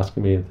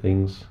asking me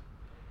things,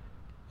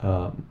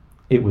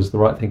 it was the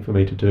right thing for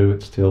me to do.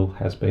 It still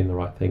has been the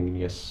right thing.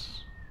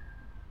 Yes,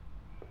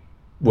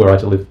 were I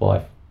to live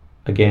life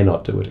again,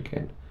 I'd do it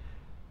again.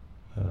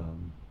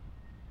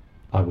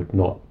 I would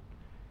not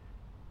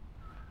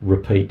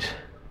repeat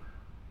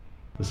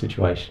the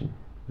situation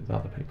with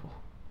other people.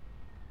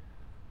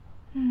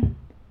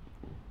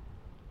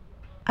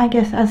 I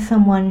guess as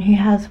someone who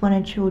has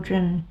wanted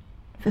children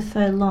for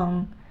so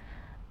long,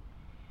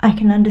 I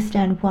can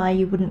understand why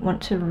you wouldn't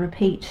want to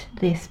repeat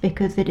this,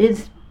 because it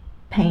is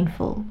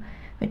painful,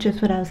 which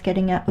is what I was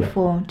getting at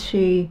before,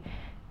 to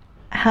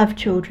have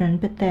children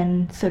but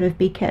then sort of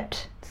be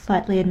kept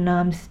slightly at an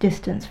arm's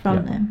distance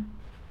from them.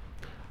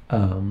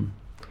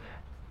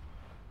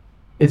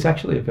 It's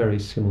actually a very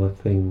similar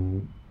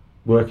thing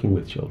working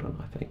with children,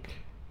 I think.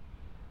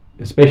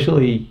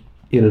 Especially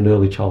in an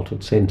early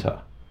childhood centre.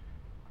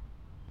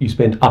 You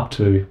spend up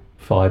to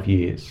 5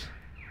 years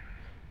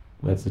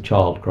as the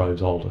child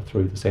grows older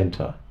through the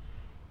centre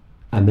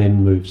and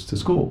then moves to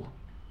school.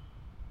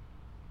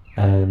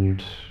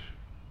 And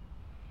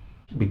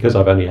because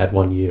I've only had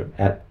 1 year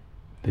at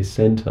this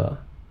centre,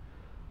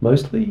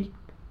 mostly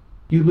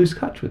you lose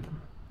touch with them.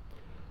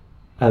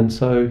 And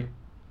so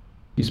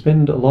you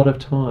spend a lot of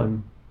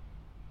time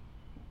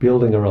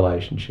building a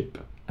relationship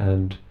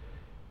and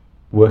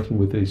working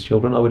with these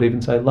children. I would even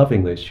say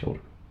loving these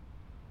children.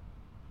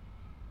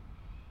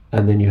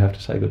 And then you have to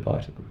say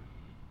goodbye to them.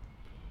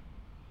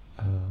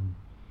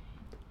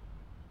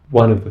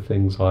 One of the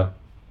things I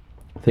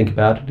think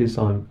about it is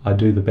I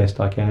do the best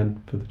I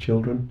can for the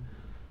children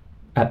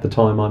at the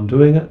time I'm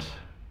doing it,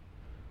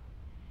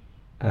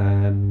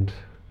 and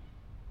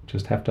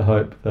just have to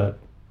hope that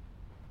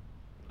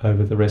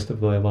over the rest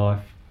of their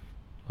life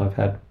I've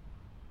had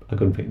a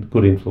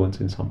good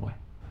influence in some way.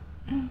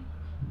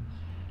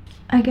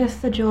 I guess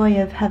the joy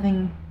of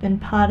having been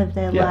part of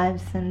their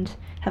lives and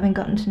having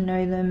gotten to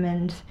know them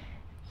and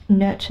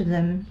nurture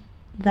them,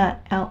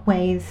 that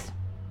outweighs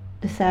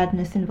the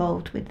sadness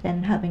involved with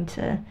then having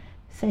to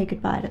say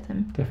goodbye to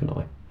them.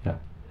 Definitely, yeah.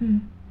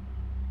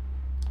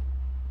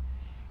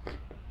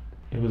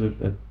 It was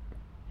a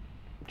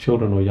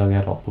children or young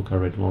adult book I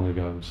read long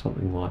ago. It was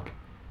something like,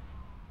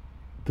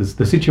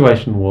 the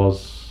situation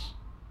was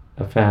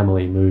a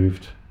family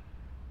moved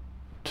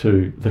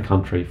to the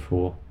country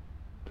for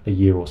a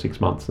year or 6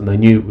 months, and they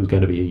knew it was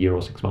going to be a year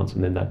or 6 months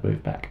and then they'd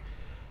move back.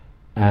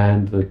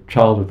 And the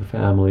child of the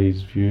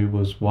family's view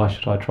was, why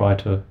should I try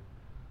to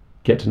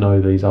get to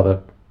know these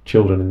other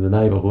children in the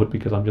neighbourhood,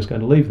 because I'm just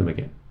going to leave them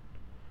again.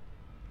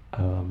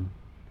 I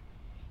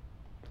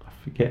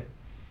forget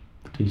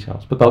the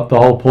details, but the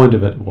whole point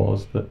of it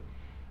was that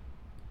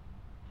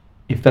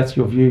if that's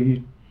your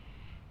view,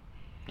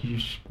 you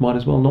might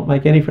as well not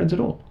make any friends at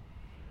all.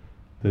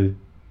 The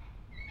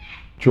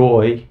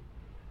joy,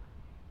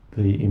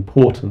 the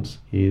importance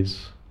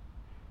is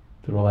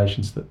the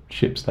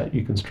relationships that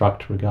you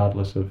construct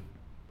regardless of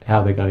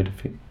how they're going to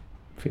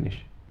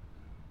finish.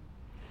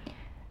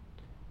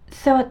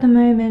 So at the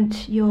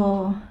moment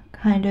you're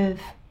kind of,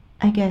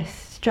 I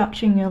guess,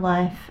 structuring your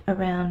life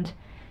around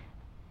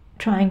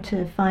trying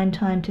to find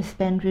time to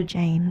spend with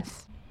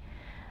James.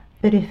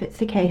 But if it's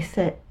the case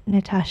that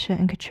Natasha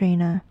and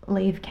Katrina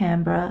leave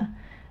Canberra,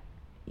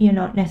 you're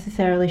not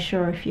necessarily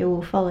sure if you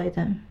will follow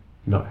them.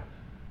 No.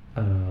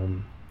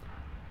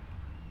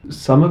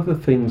 Some of the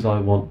things I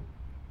want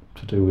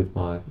to do with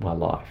my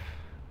life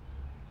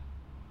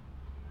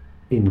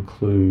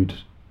include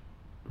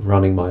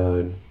running my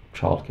own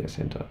childcare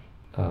centre,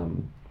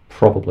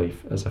 probably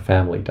as a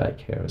family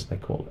daycare, as they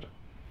call it,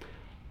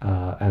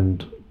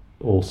 and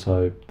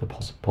also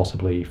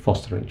possibly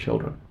fostering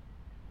children.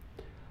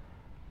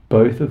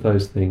 Both of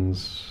those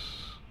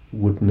things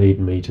would need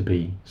me to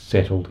be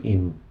settled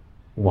in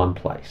one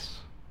place.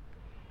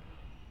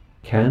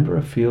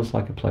 Canberra feels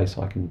like a place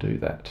I can do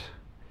that.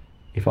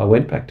 If I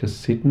went back to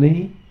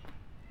Sydney,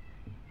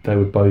 they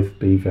would both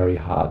be very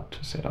hard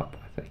to set up,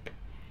 I think.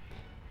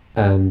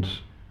 And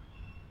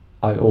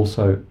I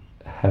also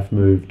have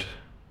moved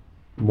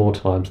more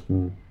times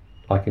than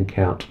I can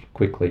count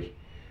quickly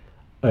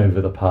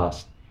over the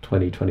past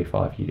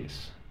 20-25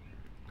 years.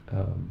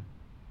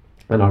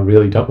 And I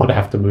really don't want to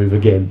have to move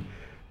again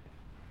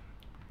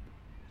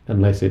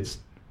unless it's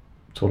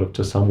sort of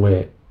to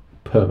somewhere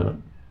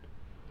permanent.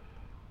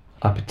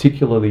 I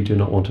particularly do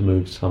not want to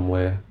move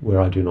somewhere where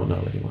I do not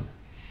know anyone.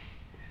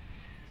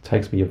 It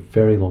takes me a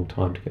very long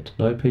time to get to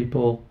know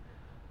people,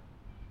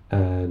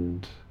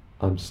 and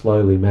I'm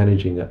slowly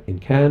managing it in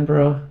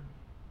Canberra.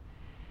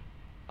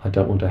 I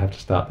don't want to have to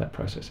start that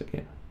process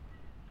again.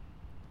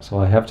 So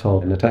I have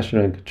told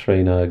Natasha and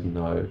Katrina,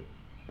 no,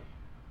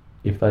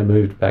 If they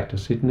moved back to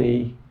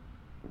Sydney,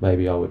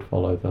 maybe I would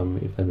follow them.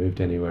 If they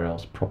moved anywhere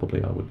else,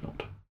 probably I would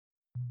not.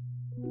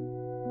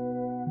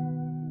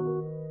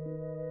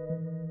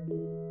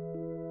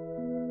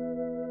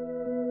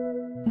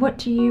 What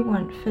do you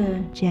want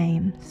for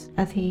James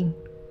as he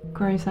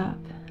grows up?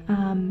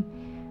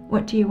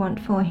 What do you want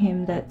for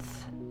him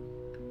that's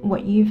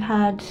what you've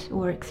had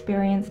or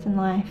experienced in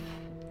life,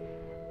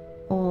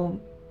 or,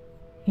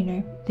 you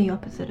know, the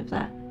opposite of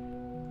that?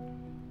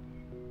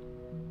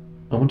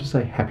 I want to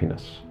say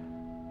happiness.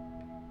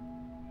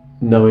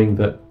 Knowing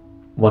that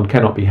one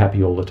cannot be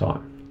happy all the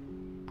time.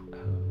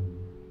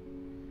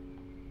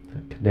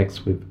 That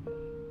connects with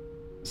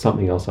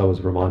something else I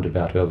was reminded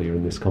about earlier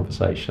in this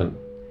conversation.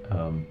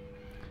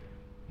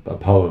 A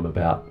poem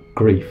about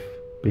grief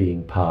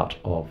being part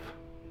of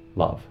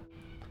love.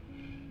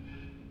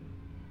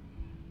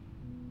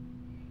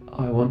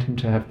 I want him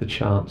to have the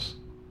chance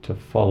to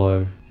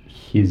follow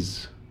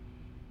his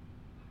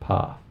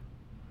path,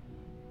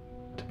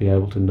 to be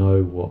able to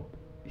know what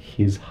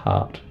his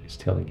heart is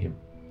telling him,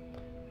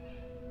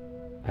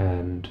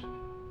 and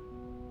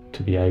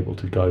to be able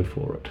to go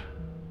for it.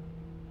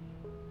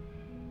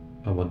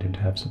 I want him to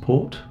have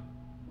support.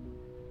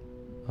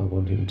 I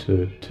want him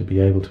to be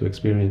able to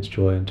experience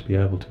joy and to be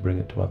able to bring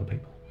it to other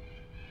people.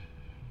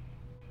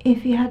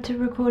 If you had to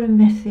record a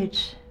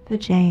message for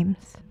James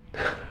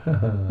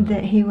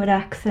that he would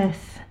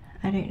access,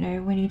 I don't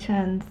know, when he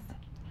turns,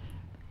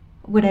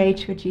 what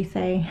age would you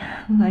say?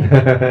 Like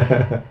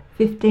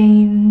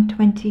 15,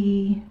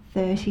 20,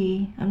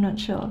 30, I'm not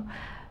sure.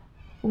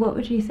 What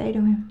would you say to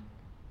him?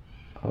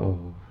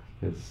 Oh,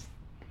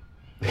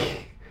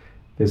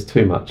 there's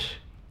too much.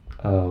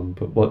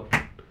 But what...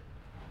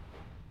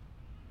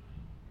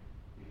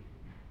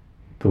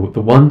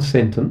 The one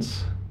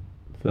sentence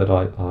that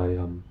I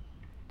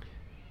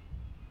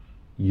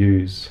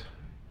use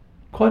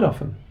quite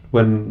often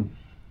when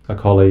a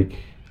colleague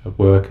at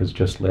work has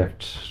just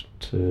left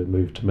to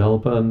move to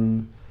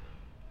Melbourne,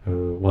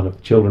 one of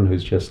the children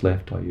who's just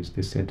left, I use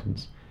this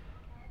sentence,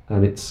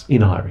 and it's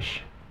in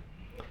Irish,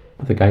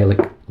 the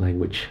Gaelic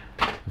language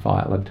of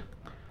Ireland,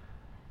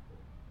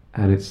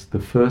 and it's the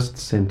first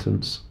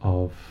sentence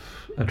of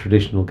a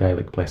traditional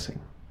Gaelic blessing.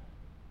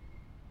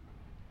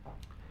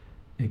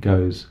 It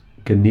goes,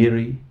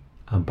 Ganiri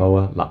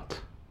Amboa Lat.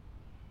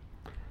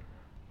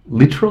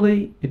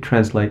 Literally, it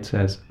translates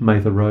as, may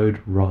the road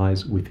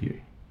rise with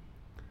you.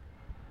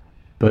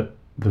 But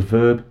the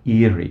verb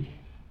iri,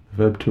 the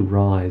verb to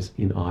rise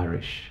in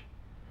Irish,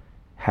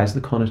 has the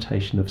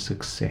connotation of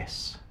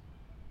success.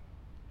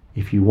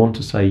 If you want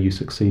to say you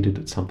succeeded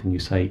at something, you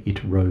say,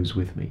 it rose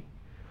with me.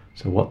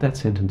 So what that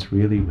sentence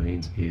really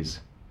means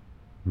is,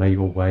 may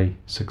your way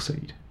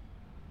succeed.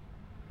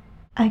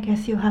 I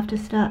guess you'll have to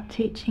start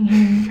teaching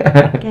him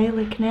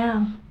Gaelic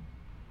now.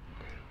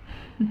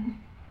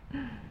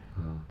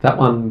 That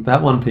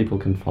one people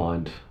can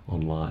find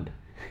online.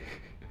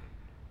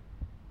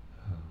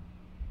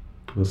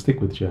 We'll stick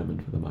with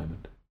German for the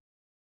moment.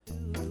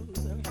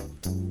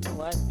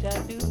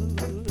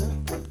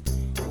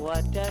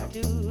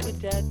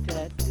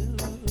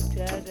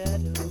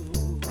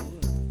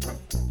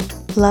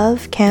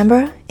 Love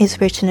Canberra is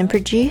written and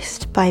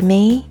produced by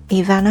me,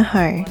 Ivana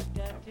Ho.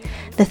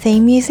 The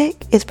theme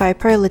music is by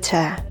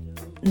Proletaire.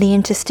 The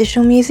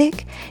interstitial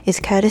music is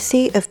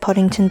courtesy of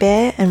Poddington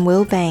Bear and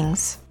Will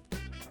Bangs.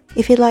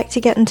 If you'd like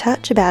to get in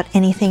touch about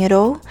anything at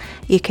all,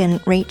 you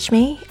can reach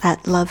me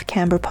at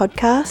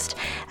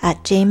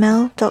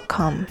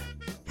lovecanberrapodcast@gmail.com.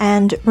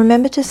 And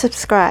remember to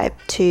subscribe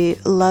to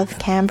Love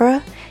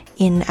Canberra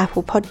in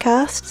Apple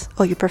Podcasts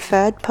or your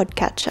preferred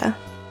podcatcher.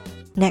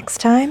 Next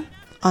time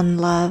on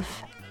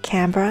Love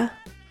Canberra.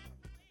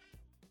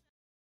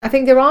 I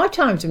think there are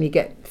times when you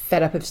get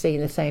fed up of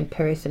seeing the same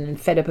person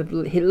and fed up of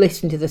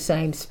listening to the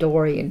same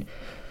story and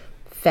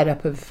fed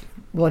up of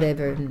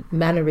whatever and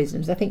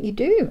mannerisms. I think you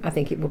do. I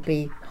think it would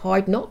be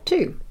hard not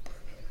to.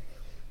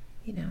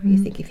 You know, you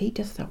think if he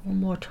does that one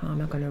more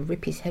time, I'm going to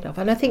rip his head off.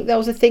 And I think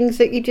those are things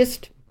that you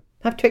just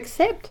have to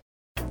accept.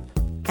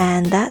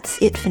 And that's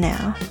it for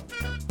now.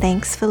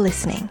 Thanks for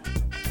listening.